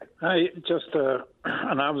 Hi, just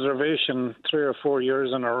an observation. 3 or 4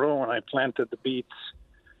 years in a row when I planted the beets,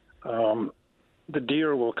 the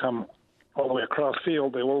deer will come all the way across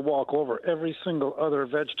field. They will walk over every single other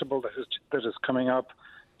vegetable that is coming up,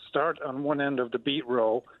 start on one end of the beet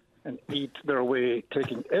row, and eat their way,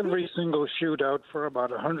 taking every single shoot out for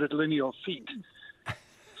about 100 lineal feet.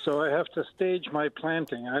 So I have to stage my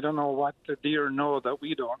planting. I don't know what the deer know that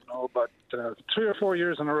we don't know, but 3 or 4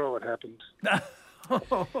 years in a row it happened.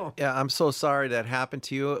 Yeah, I'm so sorry that happened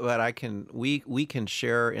to you, but we can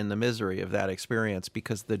share in the misery of that experience,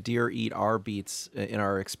 because the deer eat our beets in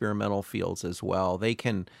our experimental fields as well. They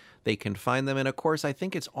can find them, and of course I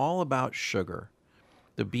think it's all about sugar.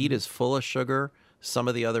 The beet is full of sugar. Some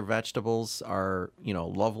of the other vegetables are,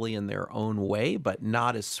 lovely in their own way, but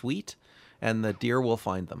not as sweet, and the deer will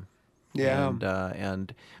find them. Yeah.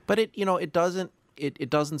 But it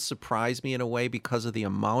doesn't surprise me in a way, because of the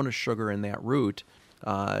amount of sugar in that root.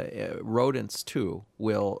 Rodents too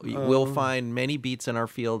will find many beets in our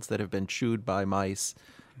fields that have been chewed by mice,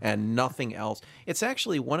 and nothing else. It's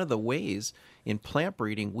actually one of the ways in plant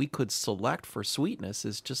breeding we could select for sweetness,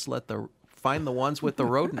 is just find the ones with the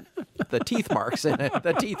rodent, the teeth marks in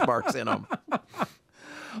them.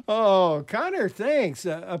 Oh, Connor, thanks.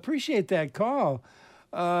 Appreciate that call.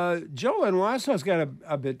 Joe in Wausau's got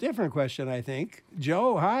a bit different question, I think.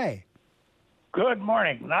 Joe, hi. Good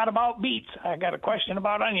morning. Not about beets. I got a question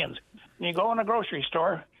about onions. When you go in a grocery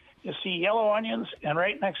store, you see yellow onions, and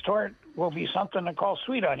right next to it will be something they call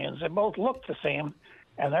sweet onions. They both look the same,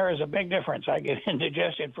 And there is a big difference. I get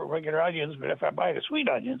indigestion for regular onions, but if I buy the sweet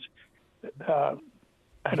onions,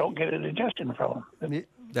 I don't get indigestion from them.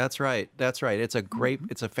 That's right. That's right. It's a great,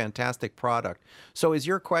 it's a fantastic product. So is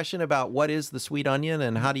your question about what is the sweet onion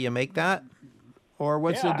and how do you make that? Or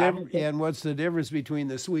what's the difference? And what's the difference between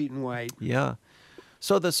the sweet and white? Yeah.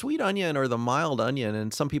 So the sweet onion or the mild onion,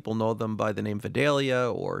 and some people know them by the name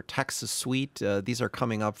Vidalia or Texas sweet. These are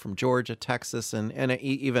coming up from Georgia, Texas, and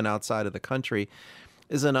even outside of the country,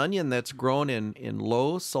 is an onion that's grown in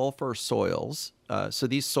low sulfur soils. So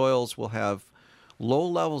these soils will have low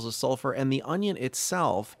levels of sulfur, and the onion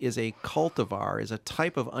itself is a cultivar, is a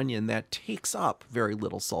type of onion that takes up very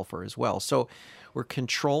little sulfur as well. So we're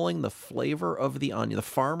controlling the flavor of the onion. The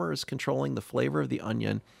farmer is controlling the flavor of the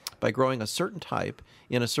onion by growing a certain type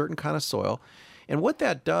in a certain kind of soil. And what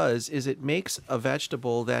that does is it makes a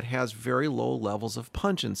vegetable that has very low levels of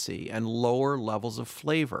pungency and lower levels of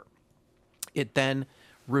flavor. It then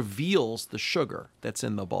reveals the sugar that's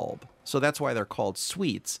in the bulb. So that's why they're called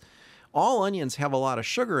sweets. All onions have a lot of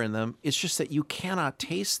sugar in them. It's just that you cannot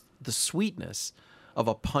taste the sweetness of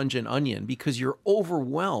a pungent onion because you're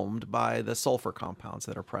overwhelmed by the sulfur compounds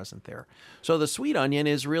that are present there. So the sweet onion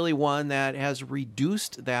is really one that has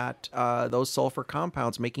reduced that those sulfur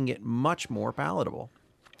compounds, making it much more palatable.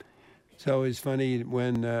 So it's funny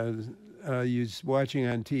when you're watching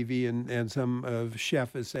on TV and some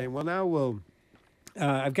chef is saying, well, now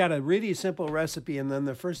I've got a really simple recipe, and then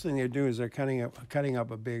the first thing they do is they're cutting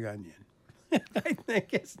up a big onion. I think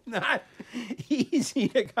it's not easy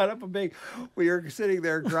to cut up a big. Well, you're sitting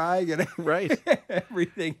there crying and right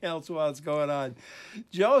everything else while it's going on.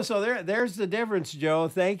 Joe, so there's the difference, Joe.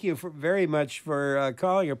 Thank you very much for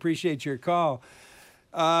calling. Appreciate your call.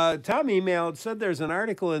 Tom emailed, said there's an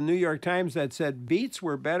article in New York Times that said beets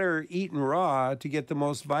were better eaten raw to get the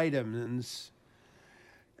most vitamins.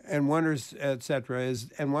 And wonders, etc.,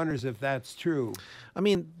 and wonders if that's true. I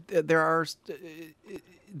mean, there are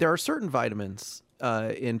certain vitamins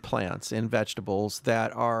in plants and vegetables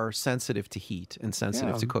that are sensitive to heat and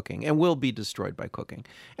sensitive to cooking and will be destroyed by cooking.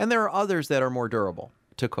 And there are others that are more durable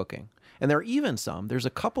to cooking. And there are even there's a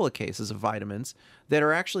couple of cases of vitamins that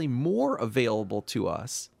are actually more available to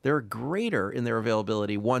us. They're greater in their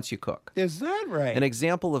availability once you cook. Is that right? An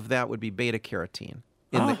example of that would be beta carotene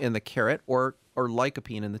in the carrot or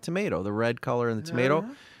lycopene in the tomato, the red color in the tomato,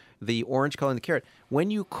 the orange color in the carrot. When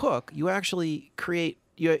you cook, you actually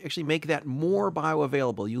make that more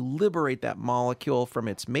bioavailable. You liberate that molecule from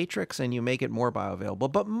its matrix and you make it more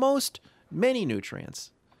bioavailable. But many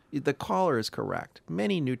nutrients, the caller is correct.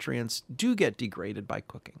 Many nutrients do get degraded by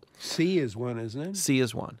cooking. C is one, isn't it? C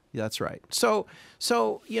is one. That's right. So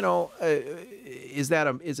you know, is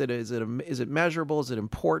it measurable? Is it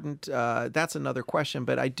important? That's another question.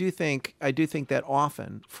 But I do think that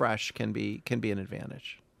often fresh can be an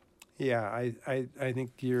advantage. Yeah, I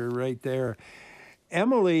think you're right there.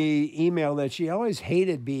 Emily emailed that she always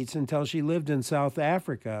hated beets until she lived in Southern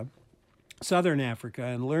Africa,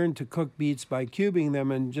 and learned to cook beets by cubing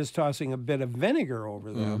them and just tossing a bit of vinegar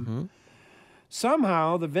over them. Mm-hmm.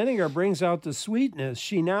 Somehow, the vinegar brings out the sweetness.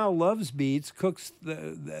 She now loves beets, cooks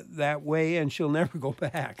that way, and she'll never go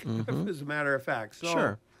back, as a matter of fact. So,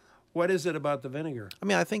 sure. What is it about the vinegar? I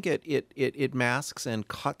mean, I think it masks and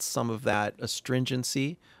cuts some of that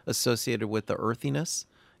astringency associated with the earthiness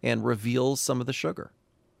and reveals some of the sugar.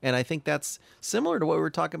 And I think that's similar to what we were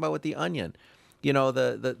talking about with the onion. You know,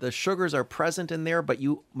 the sugars are present in there, but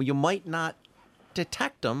you might not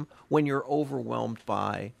detect them when you're overwhelmed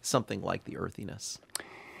by something like the earthiness.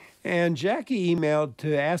 And Jackie emailed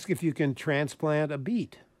to ask if you can transplant a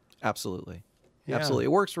beet. Absolutely. Yeah. Absolutely.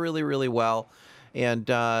 It works really, really well. And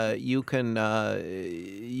you can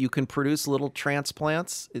produce little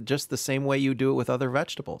transplants just the same way you do it with other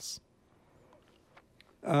vegetables.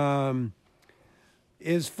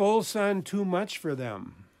 Is full sun too much for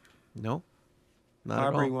them? No.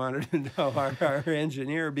 Not Aubrey at all. wanted to know, our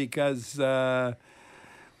engineer, because their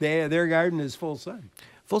garden is full sun.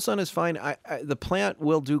 Full sun is fine. The plant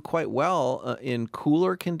will do quite well in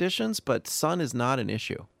cooler conditions, but sun is not an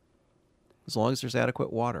issue as long as there's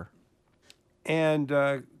adequate water. And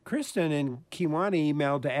Kristen in Kiwani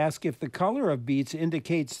emailed to ask if the color of beets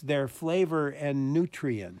indicates their flavor and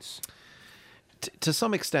nutrients. To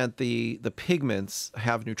some extent, the pigments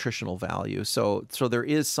have nutritional value. So there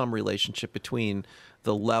is some relationship between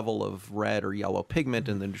the level of red or yellow pigment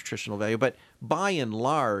and the nutritional value. But by and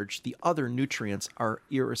large, the other nutrients are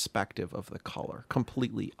irrespective of the color,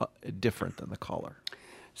 completely different than the color.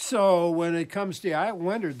 So when it comes to, I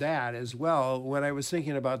wondered that as well when I was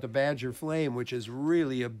thinking about the Badger Flame, which is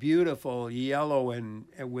really a beautiful yellow and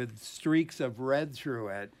with streaks of red through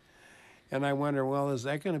it. And I wonder, well, is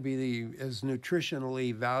that going to be as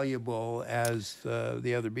nutritionally valuable as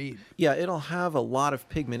the other beet? Yeah, it'll have a lot of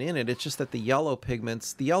pigment in it. It's just that the yellow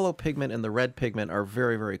pigment and the red pigment are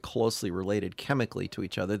very, very closely related chemically to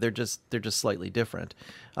each other. They're just slightly different.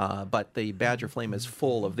 But the Badger Flame is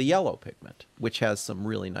full of the yellow pigment, which has some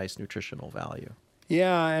really nice nutritional value.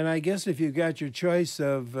 Yeah, and I guess if you've got your choice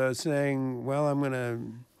of saying, well, I'm going to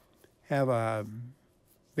have a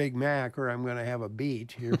Big Mac or I'm going to have a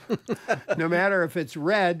beet, no matter if it's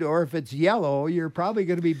red or if it's yellow, you're probably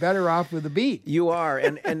going to be better off with a beet. You are.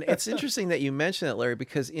 And it's interesting that you mention that, Larry,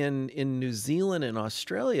 because in New Zealand and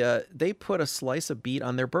Australia, they put a slice of beet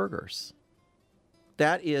on their burgers.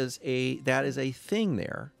 That is a thing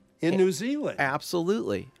there. In New Zealand.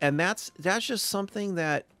 Absolutely. And that's just something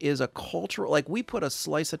that is a cultural, like we put a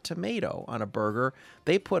slice of tomato on a burger,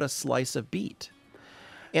 they put a slice of beet.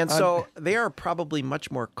 And so they are probably much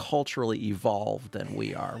more culturally evolved than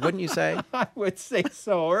we are, wouldn't you say? I would say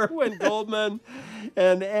so. Erwin Goldman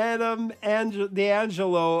and Adam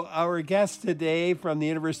D'Angelo, our guests today from the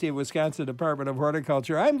University of Wisconsin Department of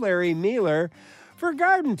Horticulture. I'm Larry Mueller for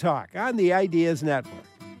Garden Talk on the Ideas Network.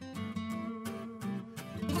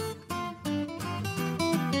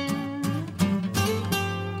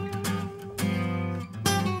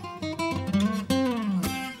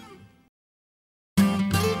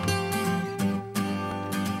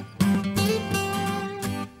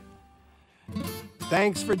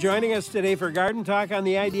 Thanks for joining us today for Garden Talk on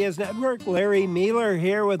the Ideas Network. Larry Mueller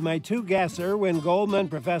here with my two guests, Erwin Goldman,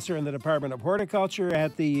 professor in the Department of Horticulture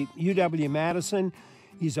at the UW-Madison.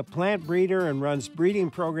 He's a plant breeder and runs breeding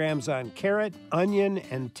programs on carrot, onion,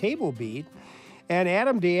 and table beet. And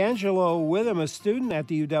Adam D'Angelo with him, a student at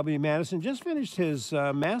the UW-Madison, just finished his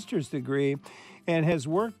master's degree and has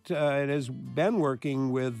been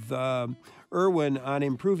working with Erwin on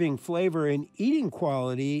improving flavor and eating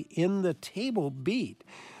quality in the table beet.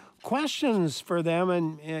 Questions for them,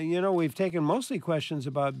 and we've taken mostly questions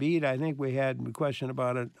about beet. I think we had a question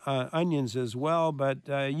about onions as well, but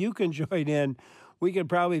you can join in. We could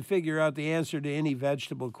probably figure out the answer to any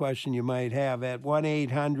vegetable question you might have at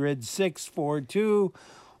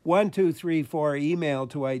 1-800-642-1234. Email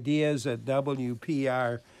to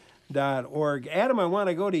ideas@wpr.org. Adam, I want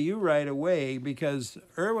to go to you right away because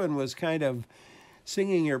Erwin was kind of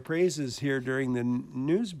singing your praises here during the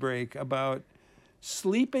news break about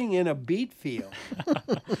sleeping in a beet field.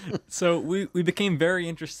 So we became very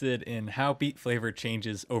interested in how beet flavor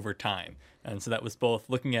changes over time. And so that was both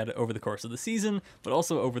looking at it over the course of the season, but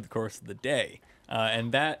also over the course of the day.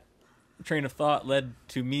 And that train of thought led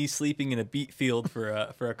to me sleeping in a beet field for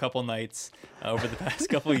a couple nights over the past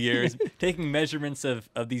couple of years, taking measurements of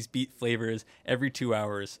these beet flavors every 2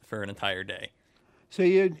 hours for an entire day. So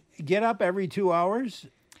you'd get up every 2 hours?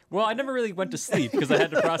 Well, I never really went to sleep because I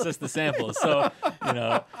had to process the samples. So,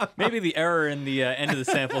 maybe the error in the end of the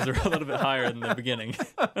samples are a little bit higher than the beginning.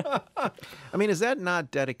 I mean, is that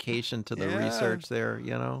not dedication to the research there,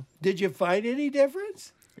 Did you find any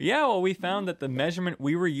difference? Yeah, well, we found that the measurement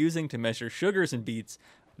we were using to measure sugars in beets,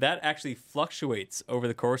 that actually fluctuates over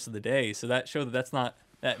the course of the day. So that showed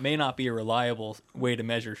that may not be a reliable way to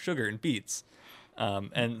measure sugar in beets.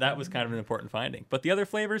 And that was kind of an important finding. But the other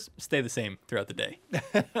flavors stay the same throughout the day.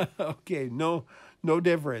 Okay, no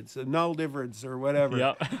difference, a null difference or whatever.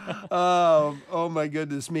 Yep. Oh, my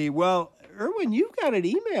goodness me. Well, Erwin, you got an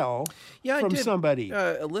email from somebody.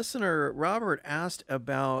 A listener, Robert, asked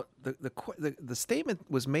about the statement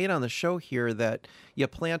was made on the show here that you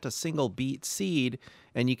plant a single beet seed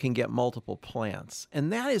and you can get multiple plants.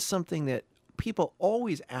 And that is something that people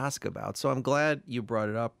always ask about. So I'm glad you brought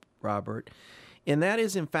it up, Robert. And that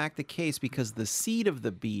is, in fact, the case because the seed of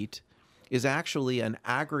the beet is actually an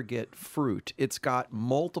aggregate fruit. It's got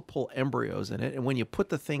multiple embryos in it. And when you put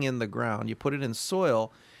the thing in the ground, you put it in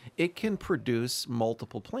soil, it can produce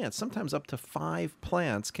multiple plants. Sometimes up to 5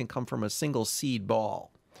 plants can come from a single seed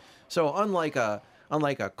ball. So unlike a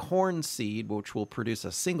corn seed, which will produce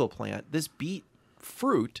a single plant, this beet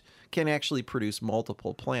fruit can actually produce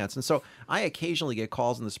multiple plants. And so I occasionally get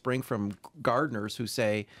calls in the spring from gardeners who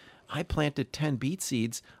say, I planted 10 beet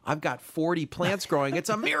seeds. I've got 40 plants growing. It's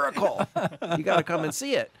a miracle. You got to come and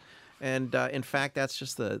see it. And in fact, that's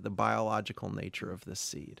just the biological nature of this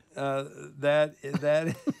seed. That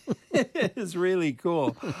is really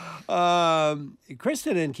cool.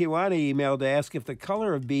 Kristen in Kewanee emailed to ask if the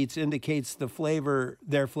color of beets indicates their flavor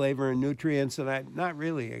and nutrients, and not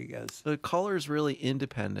really, I guess. The color is really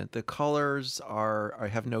independent. The colors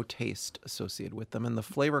have no taste associated with them, and the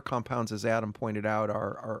flavor compounds, as Adam pointed out,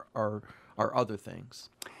 are other things.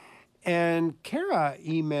 And Kara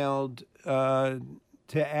emailed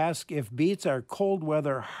to ask if beets are cold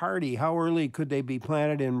weather hardy. How early could they be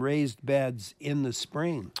planted in raised beds in the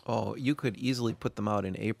spring? Oh, you could easily put them out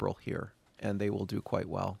in April here, and they will do quite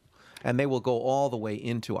well. And they will go all the way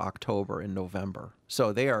into October and November.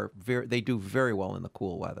 So they do very well in the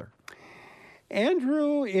cool weather.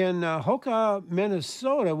 Andrew in Hoka,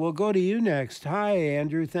 Minnesota, we'll go to you next. Hi,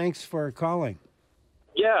 Andrew. Thanks for calling.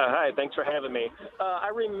 Yeah, hi. Thanks for having me. I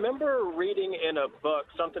remember reading in a book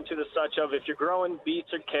something to the such of if you're growing beets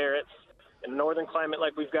or carrots in a northern climate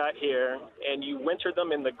like we've got here, and you winter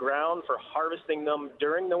them in the ground for harvesting them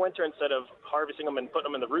during the winter instead of harvesting them and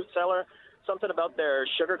putting them in the root cellar, something about their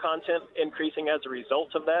sugar content increasing as a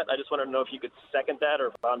result of that. I just wanted to know if you could second that or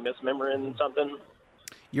if I'm misremembering something.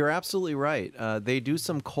 You're absolutely right. They do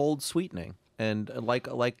some cold sweetening. And like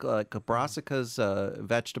brassicas,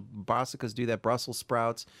 brassicas do that, Brussels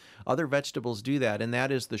sprouts, other vegetables do that, and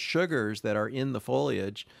that is the sugars that are in the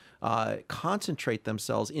foliage concentrate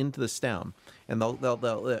themselves into the stem, and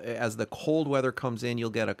they'll as the cold weather comes in,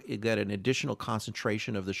 you'll get an additional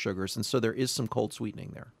concentration of the sugars, and so there is some cold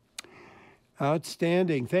sweetening there.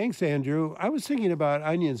 Outstanding. Thanks, Andrew. I was thinking about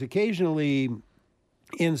onions. Occasionally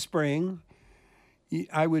in spring,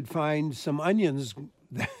 I would find some onions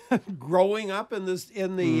growing up in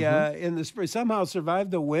the spring. Somehow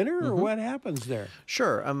survive the winter, or what happens there?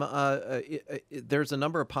 Sure. There's a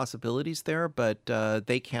number of possibilities there, but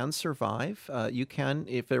they can survive. You can,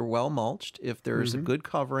 if they're well mulched, if there's a good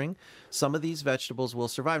covering, some of these vegetables will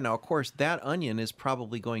survive. Now, of course, that onion is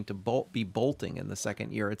probably going to be bolting in the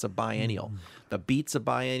second year. It's a biennial. The beets are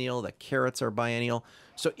biennial. The carrots are biennial.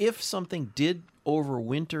 So if something did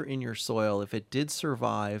overwinter in your soil, if it did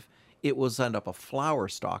survive, it will end up a flower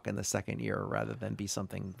stalk in the second year rather than be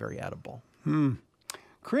something very edible.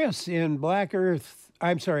 Chris in Black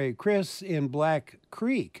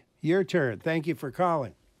Creek, your turn. Thank you for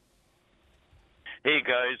calling. Hey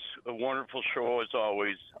guys, a wonderful show as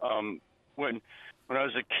always. When I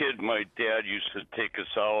was a kid, my dad used to take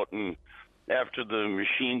us out, and after the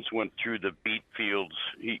machines went through the beet fields,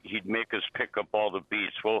 he'd make us pick up all the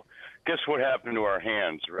beets. Well, guess what happened to our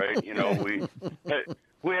hands, right? You know,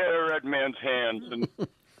 we had a red man's hands, and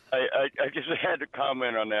I just had to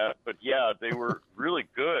comment on that. But yeah, they were really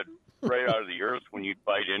good right out of the earth when you'd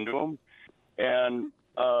bite into them. And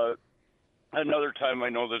another time, I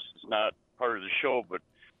know this is not part of the show, but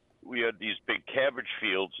we had these big cabbage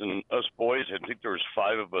fields, and us boys, I think there was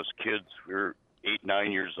 5 of us kids. We were 8,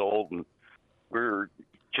 9 years old, and we were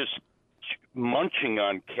just munching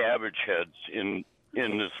on cabbage heads in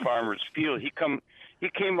this farmer's field. He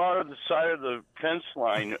came out of the side of the fence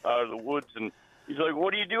line, out of the woods, and he's like,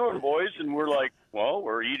 "What are you doing, boys?" And we're like, "Well,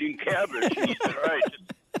 we're eating cabbage." And he said,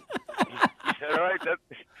 "All right,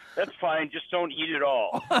 that's fine. Just don't eat it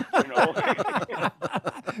all." You know?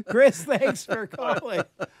 Chris, thanks for calling.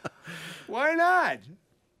 Why not?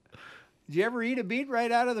 Did you ever eat a beet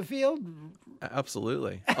right out of the field?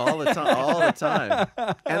 Absolutely, all the time,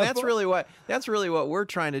 and that's really what we're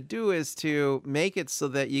trying to do, is to make it so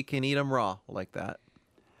that you can eat them raw like that.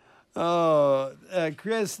 Oh,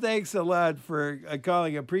 Chris, thanks a lot for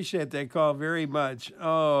calling. Appreciate that call very much.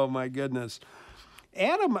 Oh my goodness,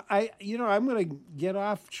 Adam, I'm going to get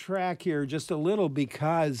off track here just a little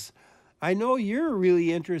because I know you're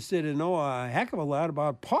really interested in know a heck of a lot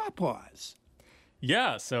about pawpaws.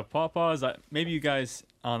 Yeah, so pawpaws, maybe you guys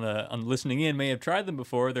on listening in may have tried them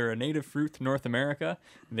before. They're a native fruit to North America.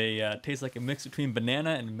 They taste like a mix between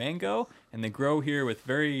banana and mango, and they grow here with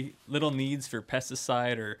very little needs for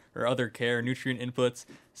pesticide or other care, nutrient inputs.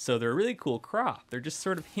 So they're a really cool crop. They're just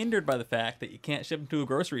sort of hindered by the fact that you can't ship them to a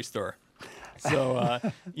grocery store. So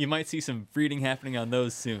you might see some breeding happening on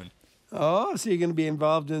those soon. Oh, so you're going to be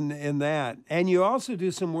involved in that. And you also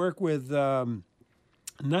do some work with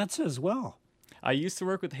nuts as well. I used to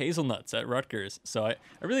work with hazelnuts at Rutgers, so I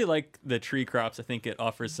really like the tree crops. I think it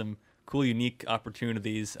offers some cool, unique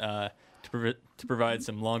opportunities to provide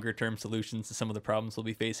some longer-term solutions to some of the problems we'll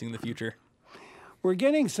be facing in the future. We're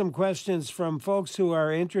getting some questions from folks who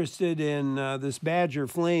are interested in this Badger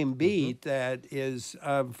Flame beet that is,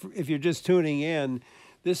 if you're just tuning in,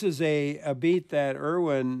 this is a beet that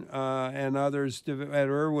Irwin and others at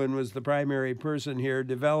Irwin was the primary person here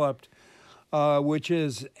developed, which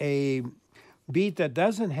is a beet that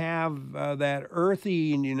doesn't have that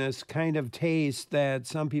earthiness kind of taste that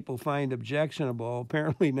some people find objectionable.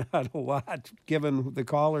 Apparently not a lot, given the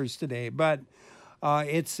callers today. But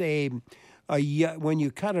it's when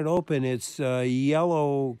you cut it open, it's a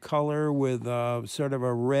yellow color with sort of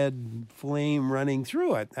a red flame running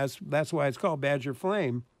through it. That's why it's called Badger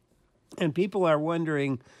Flame. And people are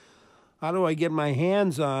wondering, how do I get my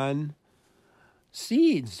hands on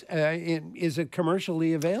seeds. Is it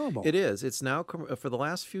commercially available? It is. It's now, for the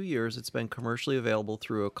last few years, it's been commercially available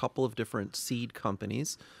through a couple of different seed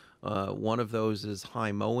companies. One of those is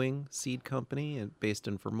High Mowing Seed Company, based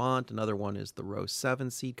in Vermont. Another one is the Row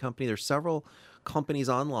 7 Seed Company. There's several companies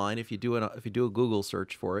online. If you do a Google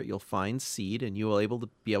search for it, you'll find seed, and you will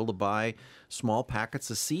be able to buy small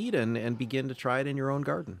packets of seed and begin to try it in your own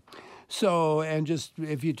garden. So, and just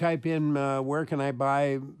if you type in where can I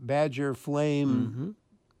buy Badger Flame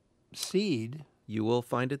seed, you will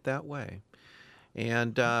find it that way.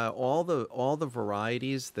 And all the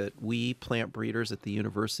varieties that we plant breeders at the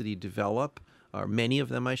university develop, or many of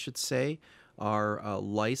them, I should say, are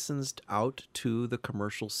licensed out to the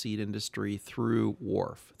commercial seed industry through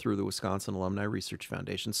WARF, through the Wisconsin Alumni Research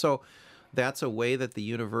Foundation. So that's a way that the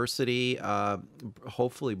university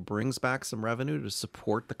hopefully brings back some revenue to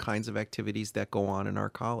support the kinds of activities that go on in our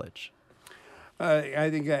college. I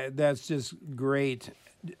think that's just great.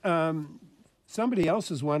 Somebody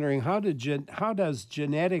else is wondering, how does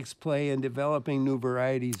genetics play in developing new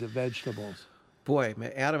varieties of vegetables? Boy,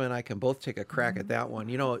 Adam and I can both take a crack at that one.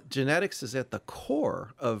 You know, genetics is at the core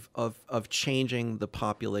of changing the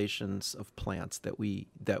populations of plants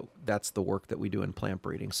that's the work that we do in plant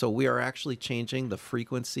breeding. So we are actually changing the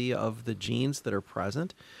frequency of the genes that are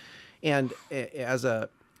present. And as a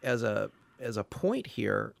point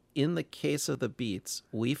here, in the case of the beets,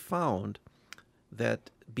 we found that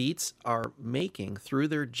beets are making, through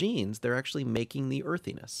their genes, they're actually making the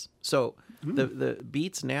earthiness. So the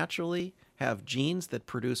beets naturally have genes that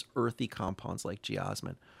produce earthy compounds like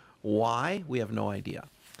geosmin. Why? We have no idea.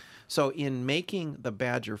 So in making the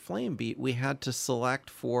Badger Flame beet, we had to select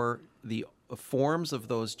for the forms of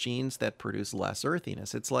those genes that produce less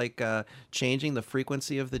earthiness. It's like changing the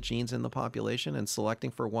frequency of the genes in the population and selecting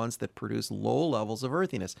for ones that produce low levels of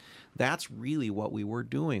earthiness. That's really what we were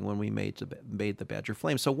doing when we made the Badger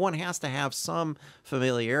Flame. So one has to have some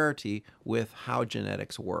familiarity with how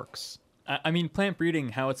genetics works. I mean, plant breeding,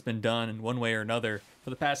 how it's been done in one way or another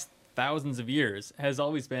for the past thousands of years, has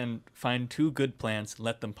always been find two good plants,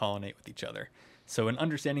 let them pollinate with each other. So an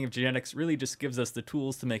understanding of genetics really just gives us the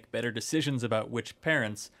tools to make better decisions about which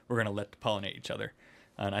parents we're going to let pollinate each other.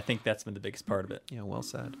 And I think that's been the biggest part of it. Yeah, well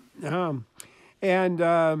said.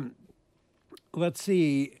 Let's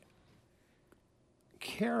see,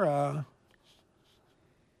 Kara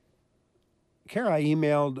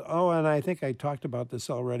emailed, and I think I talked about this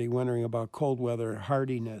already, wondering about cold weather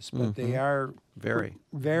hardiness, but they are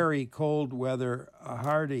very cold weather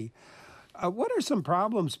hardy. What are some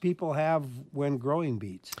problems people have when growing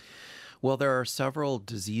beets? Well, there are several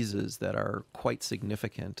diseases that are quite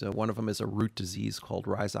significant. One of them is a root disease called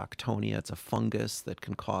Rhizoctonia. It's a fungus that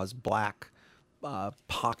can cause black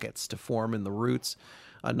pockets to form in the roots.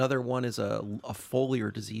 Another one is a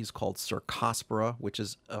foliar disease called Cercospora, which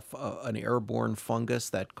is an airborne fungus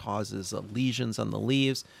that causes lesions on the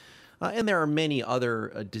leaves. And there are many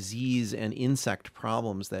other disease and insect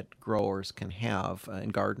problems that growers can have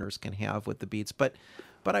and gardeners can have with the beets. But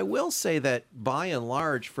I will say that by and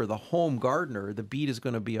large, for the home gardener, the beet is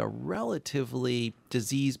going to be a relatively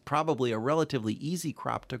probably a relatively easy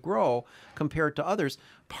crop to grow compared to others,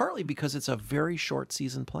 partly because it's a very short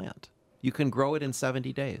season plant. You can grow it in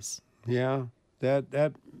 70 days. Yeah,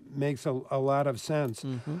 that makes a lot of sense.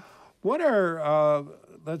 What are,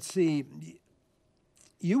 let's see,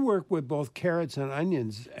 you work with both carrots and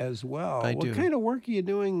onions as well. I do. What kind of work are you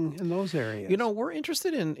doing in those areas? You know, we're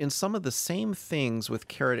interested in some of the same things with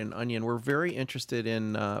carrot and onion. We're very interested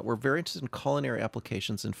in culinary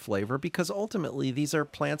applications and flavor, because ultimately these are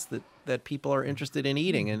plants that people are interested in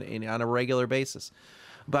eating and on a regular basis.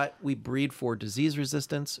 But we breed for disease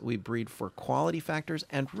resistance, we breed for quality factors,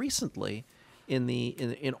 and recently,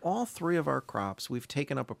 in all three of our crops, we've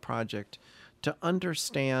taken up a project to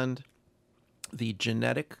understand the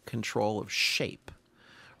genetic control of shape.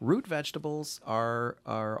 Root vegetables are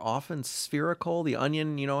often spherical. The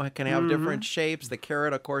onion, can have different shapes. The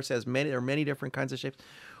carrot, of course, has many different kinds of shapes.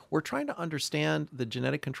 We're trying to understand the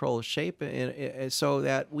genetic control of shape so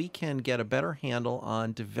that we can get a better handle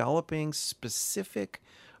on developing specific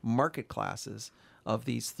market classes of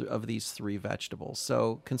these three vegetables.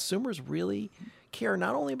 So consumers really care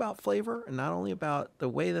not only about flavor and not only about the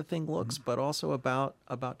way the thing looks, but also about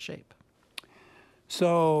shape.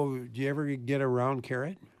 So, do you ever get a round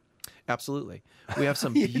carrot? Absolutely. We have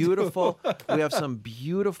some beautiful.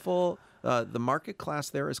 The market class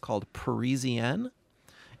there is called Parisienne,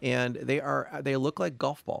 and they look like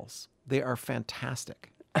golf balls. They are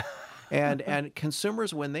fantastic. And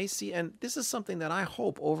consumers, when they see, and this is something that I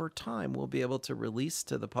hope over time we'll be able to release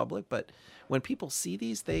to the public, but when people see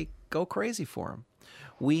these, they go crazy for them.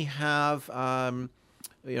 We have,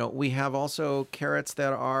 we have also carrots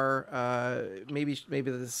that are maybe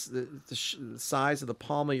the size of the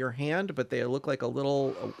palm of your hand, but they look like a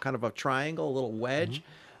little kind of a triangle, a little wedge.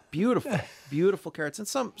 Beautiful, beautiful carrots. And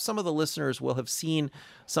some of the listeners will have seen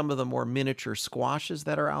some of the more miniature squashes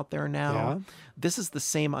that are out there now. Yeah. This is the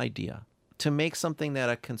same idea, to make something that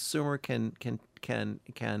a consumer can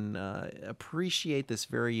appreciate this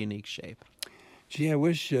very unique shape. Gee, I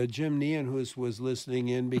wish Jim Neonhus was listening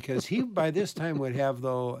in, because he by this time would have,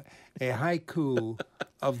 though, a haiku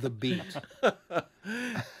of the beet.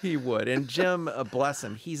 He would. And Jim, bless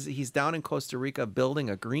him, he's down in Costa Rica building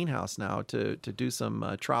a greenhouse now to do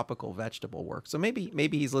some tropical vegetable work. So maybe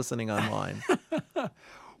he's listening online.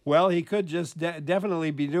 Well, he could just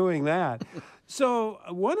definitely be doing that. So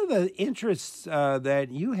one of the interests that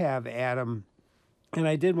you have, Adam, and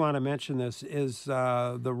I did want to mention this, is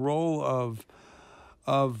the role of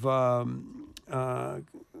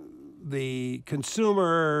the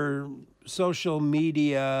consumer social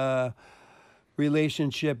media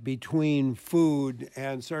relationship between food,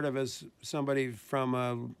 and sort of as somebody from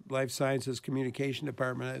a life sciences communication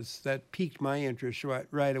department, that piqued my interest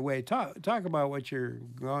right away. Talk about what you're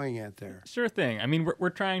going at there. Sure thing. I mean, we're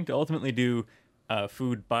trying to ultimately do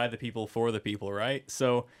food by the people for the people, right?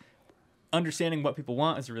 So understanding what people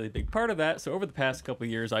want is a really big part of that. So over the past couple of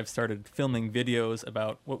years, I've started filming videos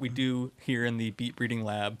about what we do here in the beet breeding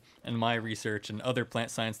lab and my research and other plant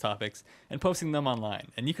science topics, and posting them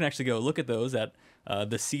online. And you can actually go look at those at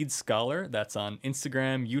The Seed Scholar. That's on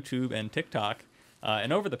Instagram, YouTube, and TikTok.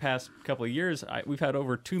 And over the past couple of years, we've had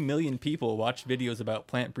over 2 million people watch videos about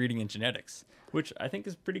plant breeding and genetics, which I think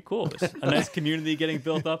is pretty cool. There's a nice community getting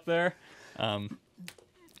built up there.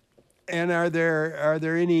 And are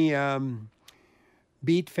there any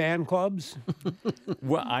beet fan clubs?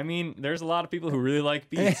 Well, I mean, there's a lot of people who really like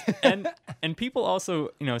beets, and people also,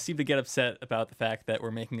 seem to get upset about the fact that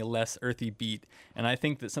we're making a less earthy beet. And I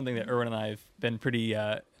think that something that Erwin and I have been pretty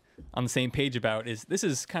on the same page about is this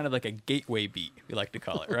is kind of like a gateway beet, we like to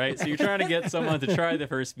call it, right? So you're trying to get someone to try the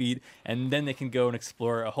first beet, and then they can go and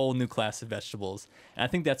explore a whole new class of vegetables. And I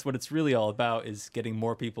think that's what it's really all about, is getting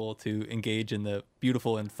more people to engage in the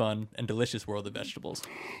beautiful and fun and delicious world of vegetables.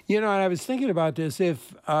 And I was thinking about this.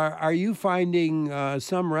 Are you finding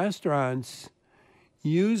some restaurants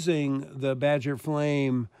using the Badger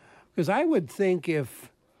Flame? Because I would think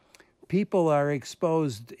if people are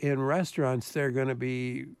exposed in restaurants, they're going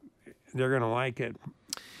to like it,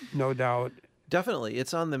 no doubt. Definitely.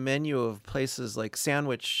 It's on the menu of places like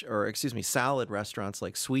salad restaurants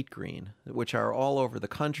like Sweet Green, which are all over the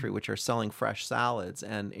country, which are selling fresh salads.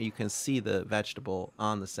 And you can see the vegetable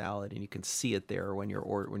on the salad, and you can see it there when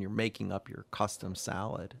you're making up your custom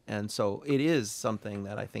salad. And so it is something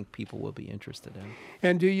that I think people will be interested in.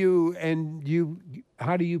 And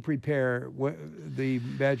how do you prepare the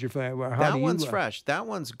Badger Flame? That one's fresh. That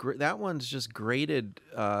one's just grated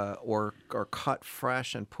or cut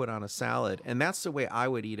fresh and put on a salad. And that's the way I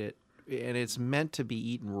would eat it, and it's meant to be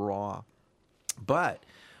eaten raw. But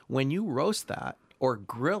when you roast that or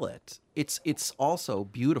grill it, it's also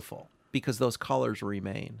beautiful, because those colors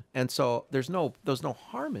remain. And so there's no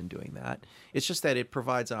harm in doing that. It's just that it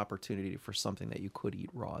provides opportunity for something that you could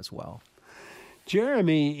eat raw as well.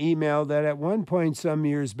 Jeremy emailed that at one point some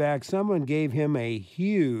years back, someone gave him a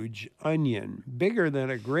huge onion, bigger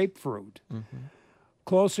than a grapefruit,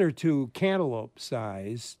 closer to cantaloupe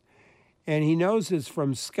size. And he knows it's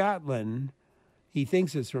from Scotland. He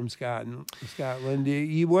thinks it's from Scotland.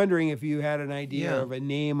 You wondering if you had an idea of a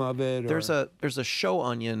name of it? There's a show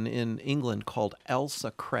onion in England called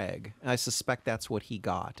Ailsa Craig. I suspect that's what he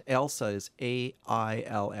got. Ailsa is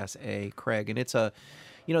Ailsa Craig, and it's the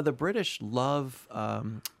British love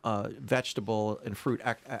vegetable and fruit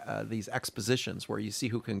these expositions where you see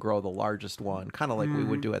who can grow the largest one, kind of like we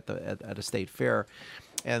would do at a state fair.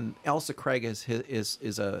 And Ailsa Craig is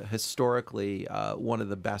historically one of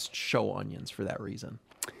the best show onions for that reason.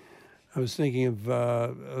 I was thinking of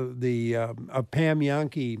Pam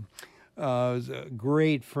Yankee, a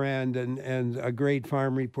great friend and a great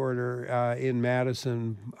farm reporter in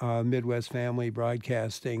Madison, Midwest Family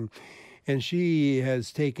Broadcasting. And she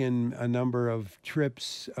has taken a number of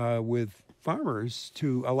trips with farmers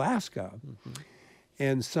to Alaska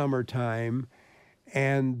in summertime.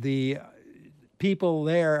 And the people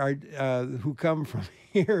there are who come from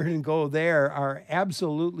here and go there are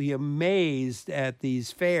absolutely amazed at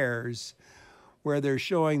these fairs where they're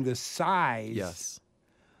showing the size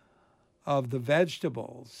of the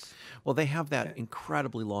vegetables. Well, they have that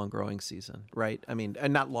incredibly long growing season, right? I mean,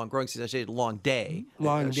 not long growing season, I say long day.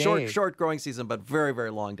 Long day. Short growing season, but very,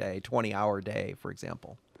 very long day, 20-hour day, for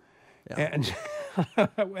example. Yeah. And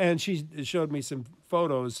and she showed me some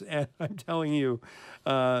photos, and I'm telling you,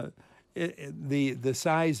 the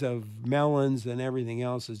size of melons and everything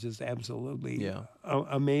else is just absolutely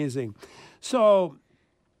amazing. So,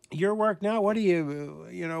 your work now, what do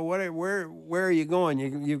where are you going?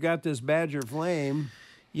 You've got this Badger Flame.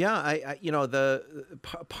 Yeah, I the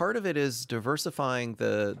part of it is diversifying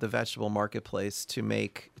the vegetable marketplace to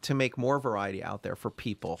make more variety out there for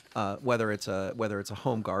people, whether it's a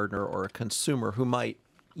home gardener or a consumer who might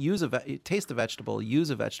taste a vegetable, use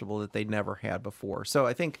a vegetable that they'd never had before. So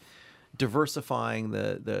I think diversifying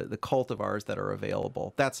the cultivars that are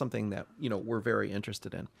available, that's something that we're very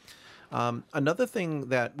interested in. Another thing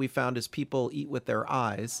that we found is people eat with their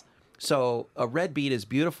eyes. So a red beet is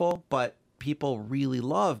beautiful, but people really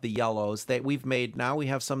love the yellows that we've made. Now we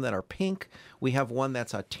have some that are pink. We have one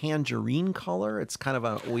that's a tangerine color. It's kind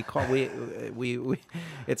of we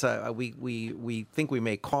think we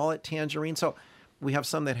may call it tangerine. So we have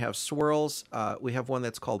some that have swirls. We have one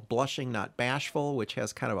that's called Blushing Not Bashful, which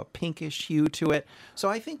has kind of a pinkish hue to it. So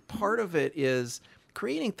I think part of it is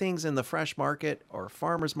creating things in the fresh market or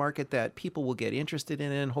farmer's market that people will get interested in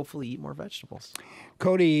and hopefully eat more vegetables.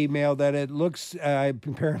 Cody emailed that it looks,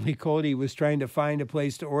 apparently Cody was trying to find a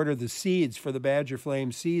place to order the seeds for the Badger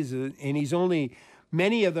Flame seeds, and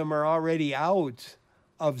many of them are already out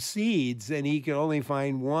of seeds, and he could only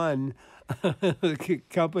find one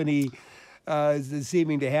company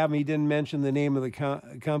seeming to have them. He didn't mention the name of the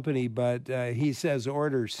company, but he says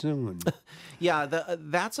order soon. Yeah,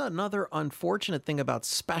 that's another unfortunate thing about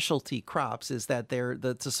specialty crops is that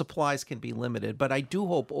the supplies can be limited. But I do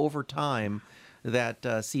hope over time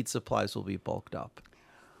that seed supplies will be bulked up.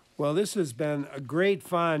 Well, this has been a great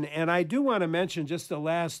fun. And I do want to mention just the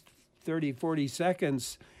last 30, 40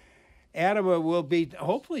 seconds, Adam will be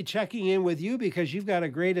hopefully checking in with you because you've got a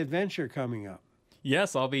great adventure coming up.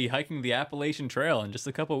 Yes, I'll be hiking the Appalachian Trail in just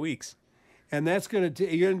a couple of weeks. And that's you're going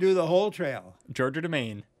to do the whole trail? Georgia to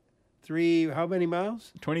Maine. How many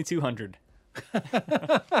miles? 2,200.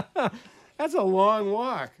 That's a long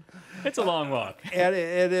walk. It's a long walk. And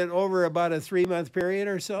over about a 3-month period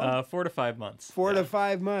or so? 4 to 5 months. 4 to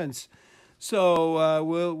 5 months. So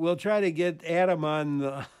we'll try to get Adam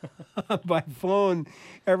on by phone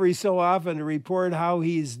every so often to report how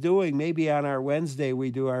he's doing. Maybe on our Wednesday, we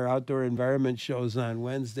do our outdoor environment shows on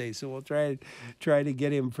Wednesday, so we'll try to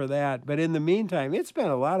get him for that. But in the meantime, it's been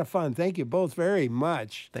a lot of fun. Thank you both very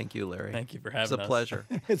much. Thank you, Larry. Thank you for having us. It's a pleasure.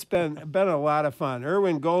 It's been a lot of fun.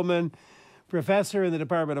 Erwin Goldman, professor in the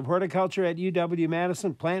Department of Horticulture at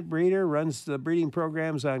UW-Madison, plant breeder, runs the breeding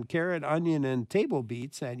programs on carrot, onion, and table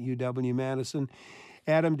beets at UW-Madison.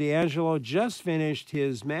 Adam D'Angelo just finished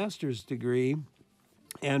his master's degree,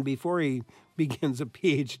 and before he begins a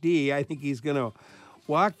PhD, I think he's going to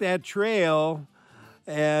walk that trail,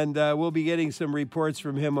 and we'll be getting some reports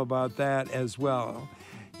from him about that as well.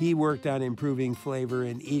 He worked on improving flavor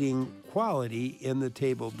and eating quality in the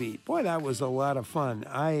table beet. Boy, that was a lot of fun.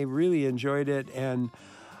 I really enjoyed it, and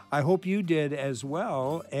I hope you did as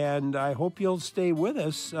well, and I hope you'll stay with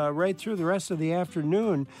us right through the rest of the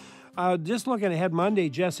afternoon. Just looking ahead, Monday,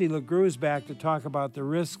 Jesse LeGroux is back to talk about the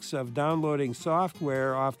risks of downloading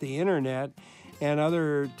software off the internet and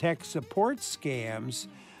other tech support scams.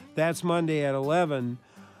 That's Monday at 11.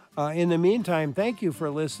 In the meantime, thank you for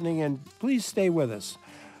listening, and please stay with us.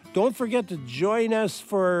 Don't forget to join us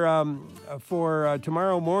for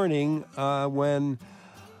tomorrow morning when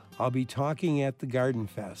I'll be talking at the Garden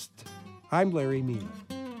Fest. I'm Larry Miller.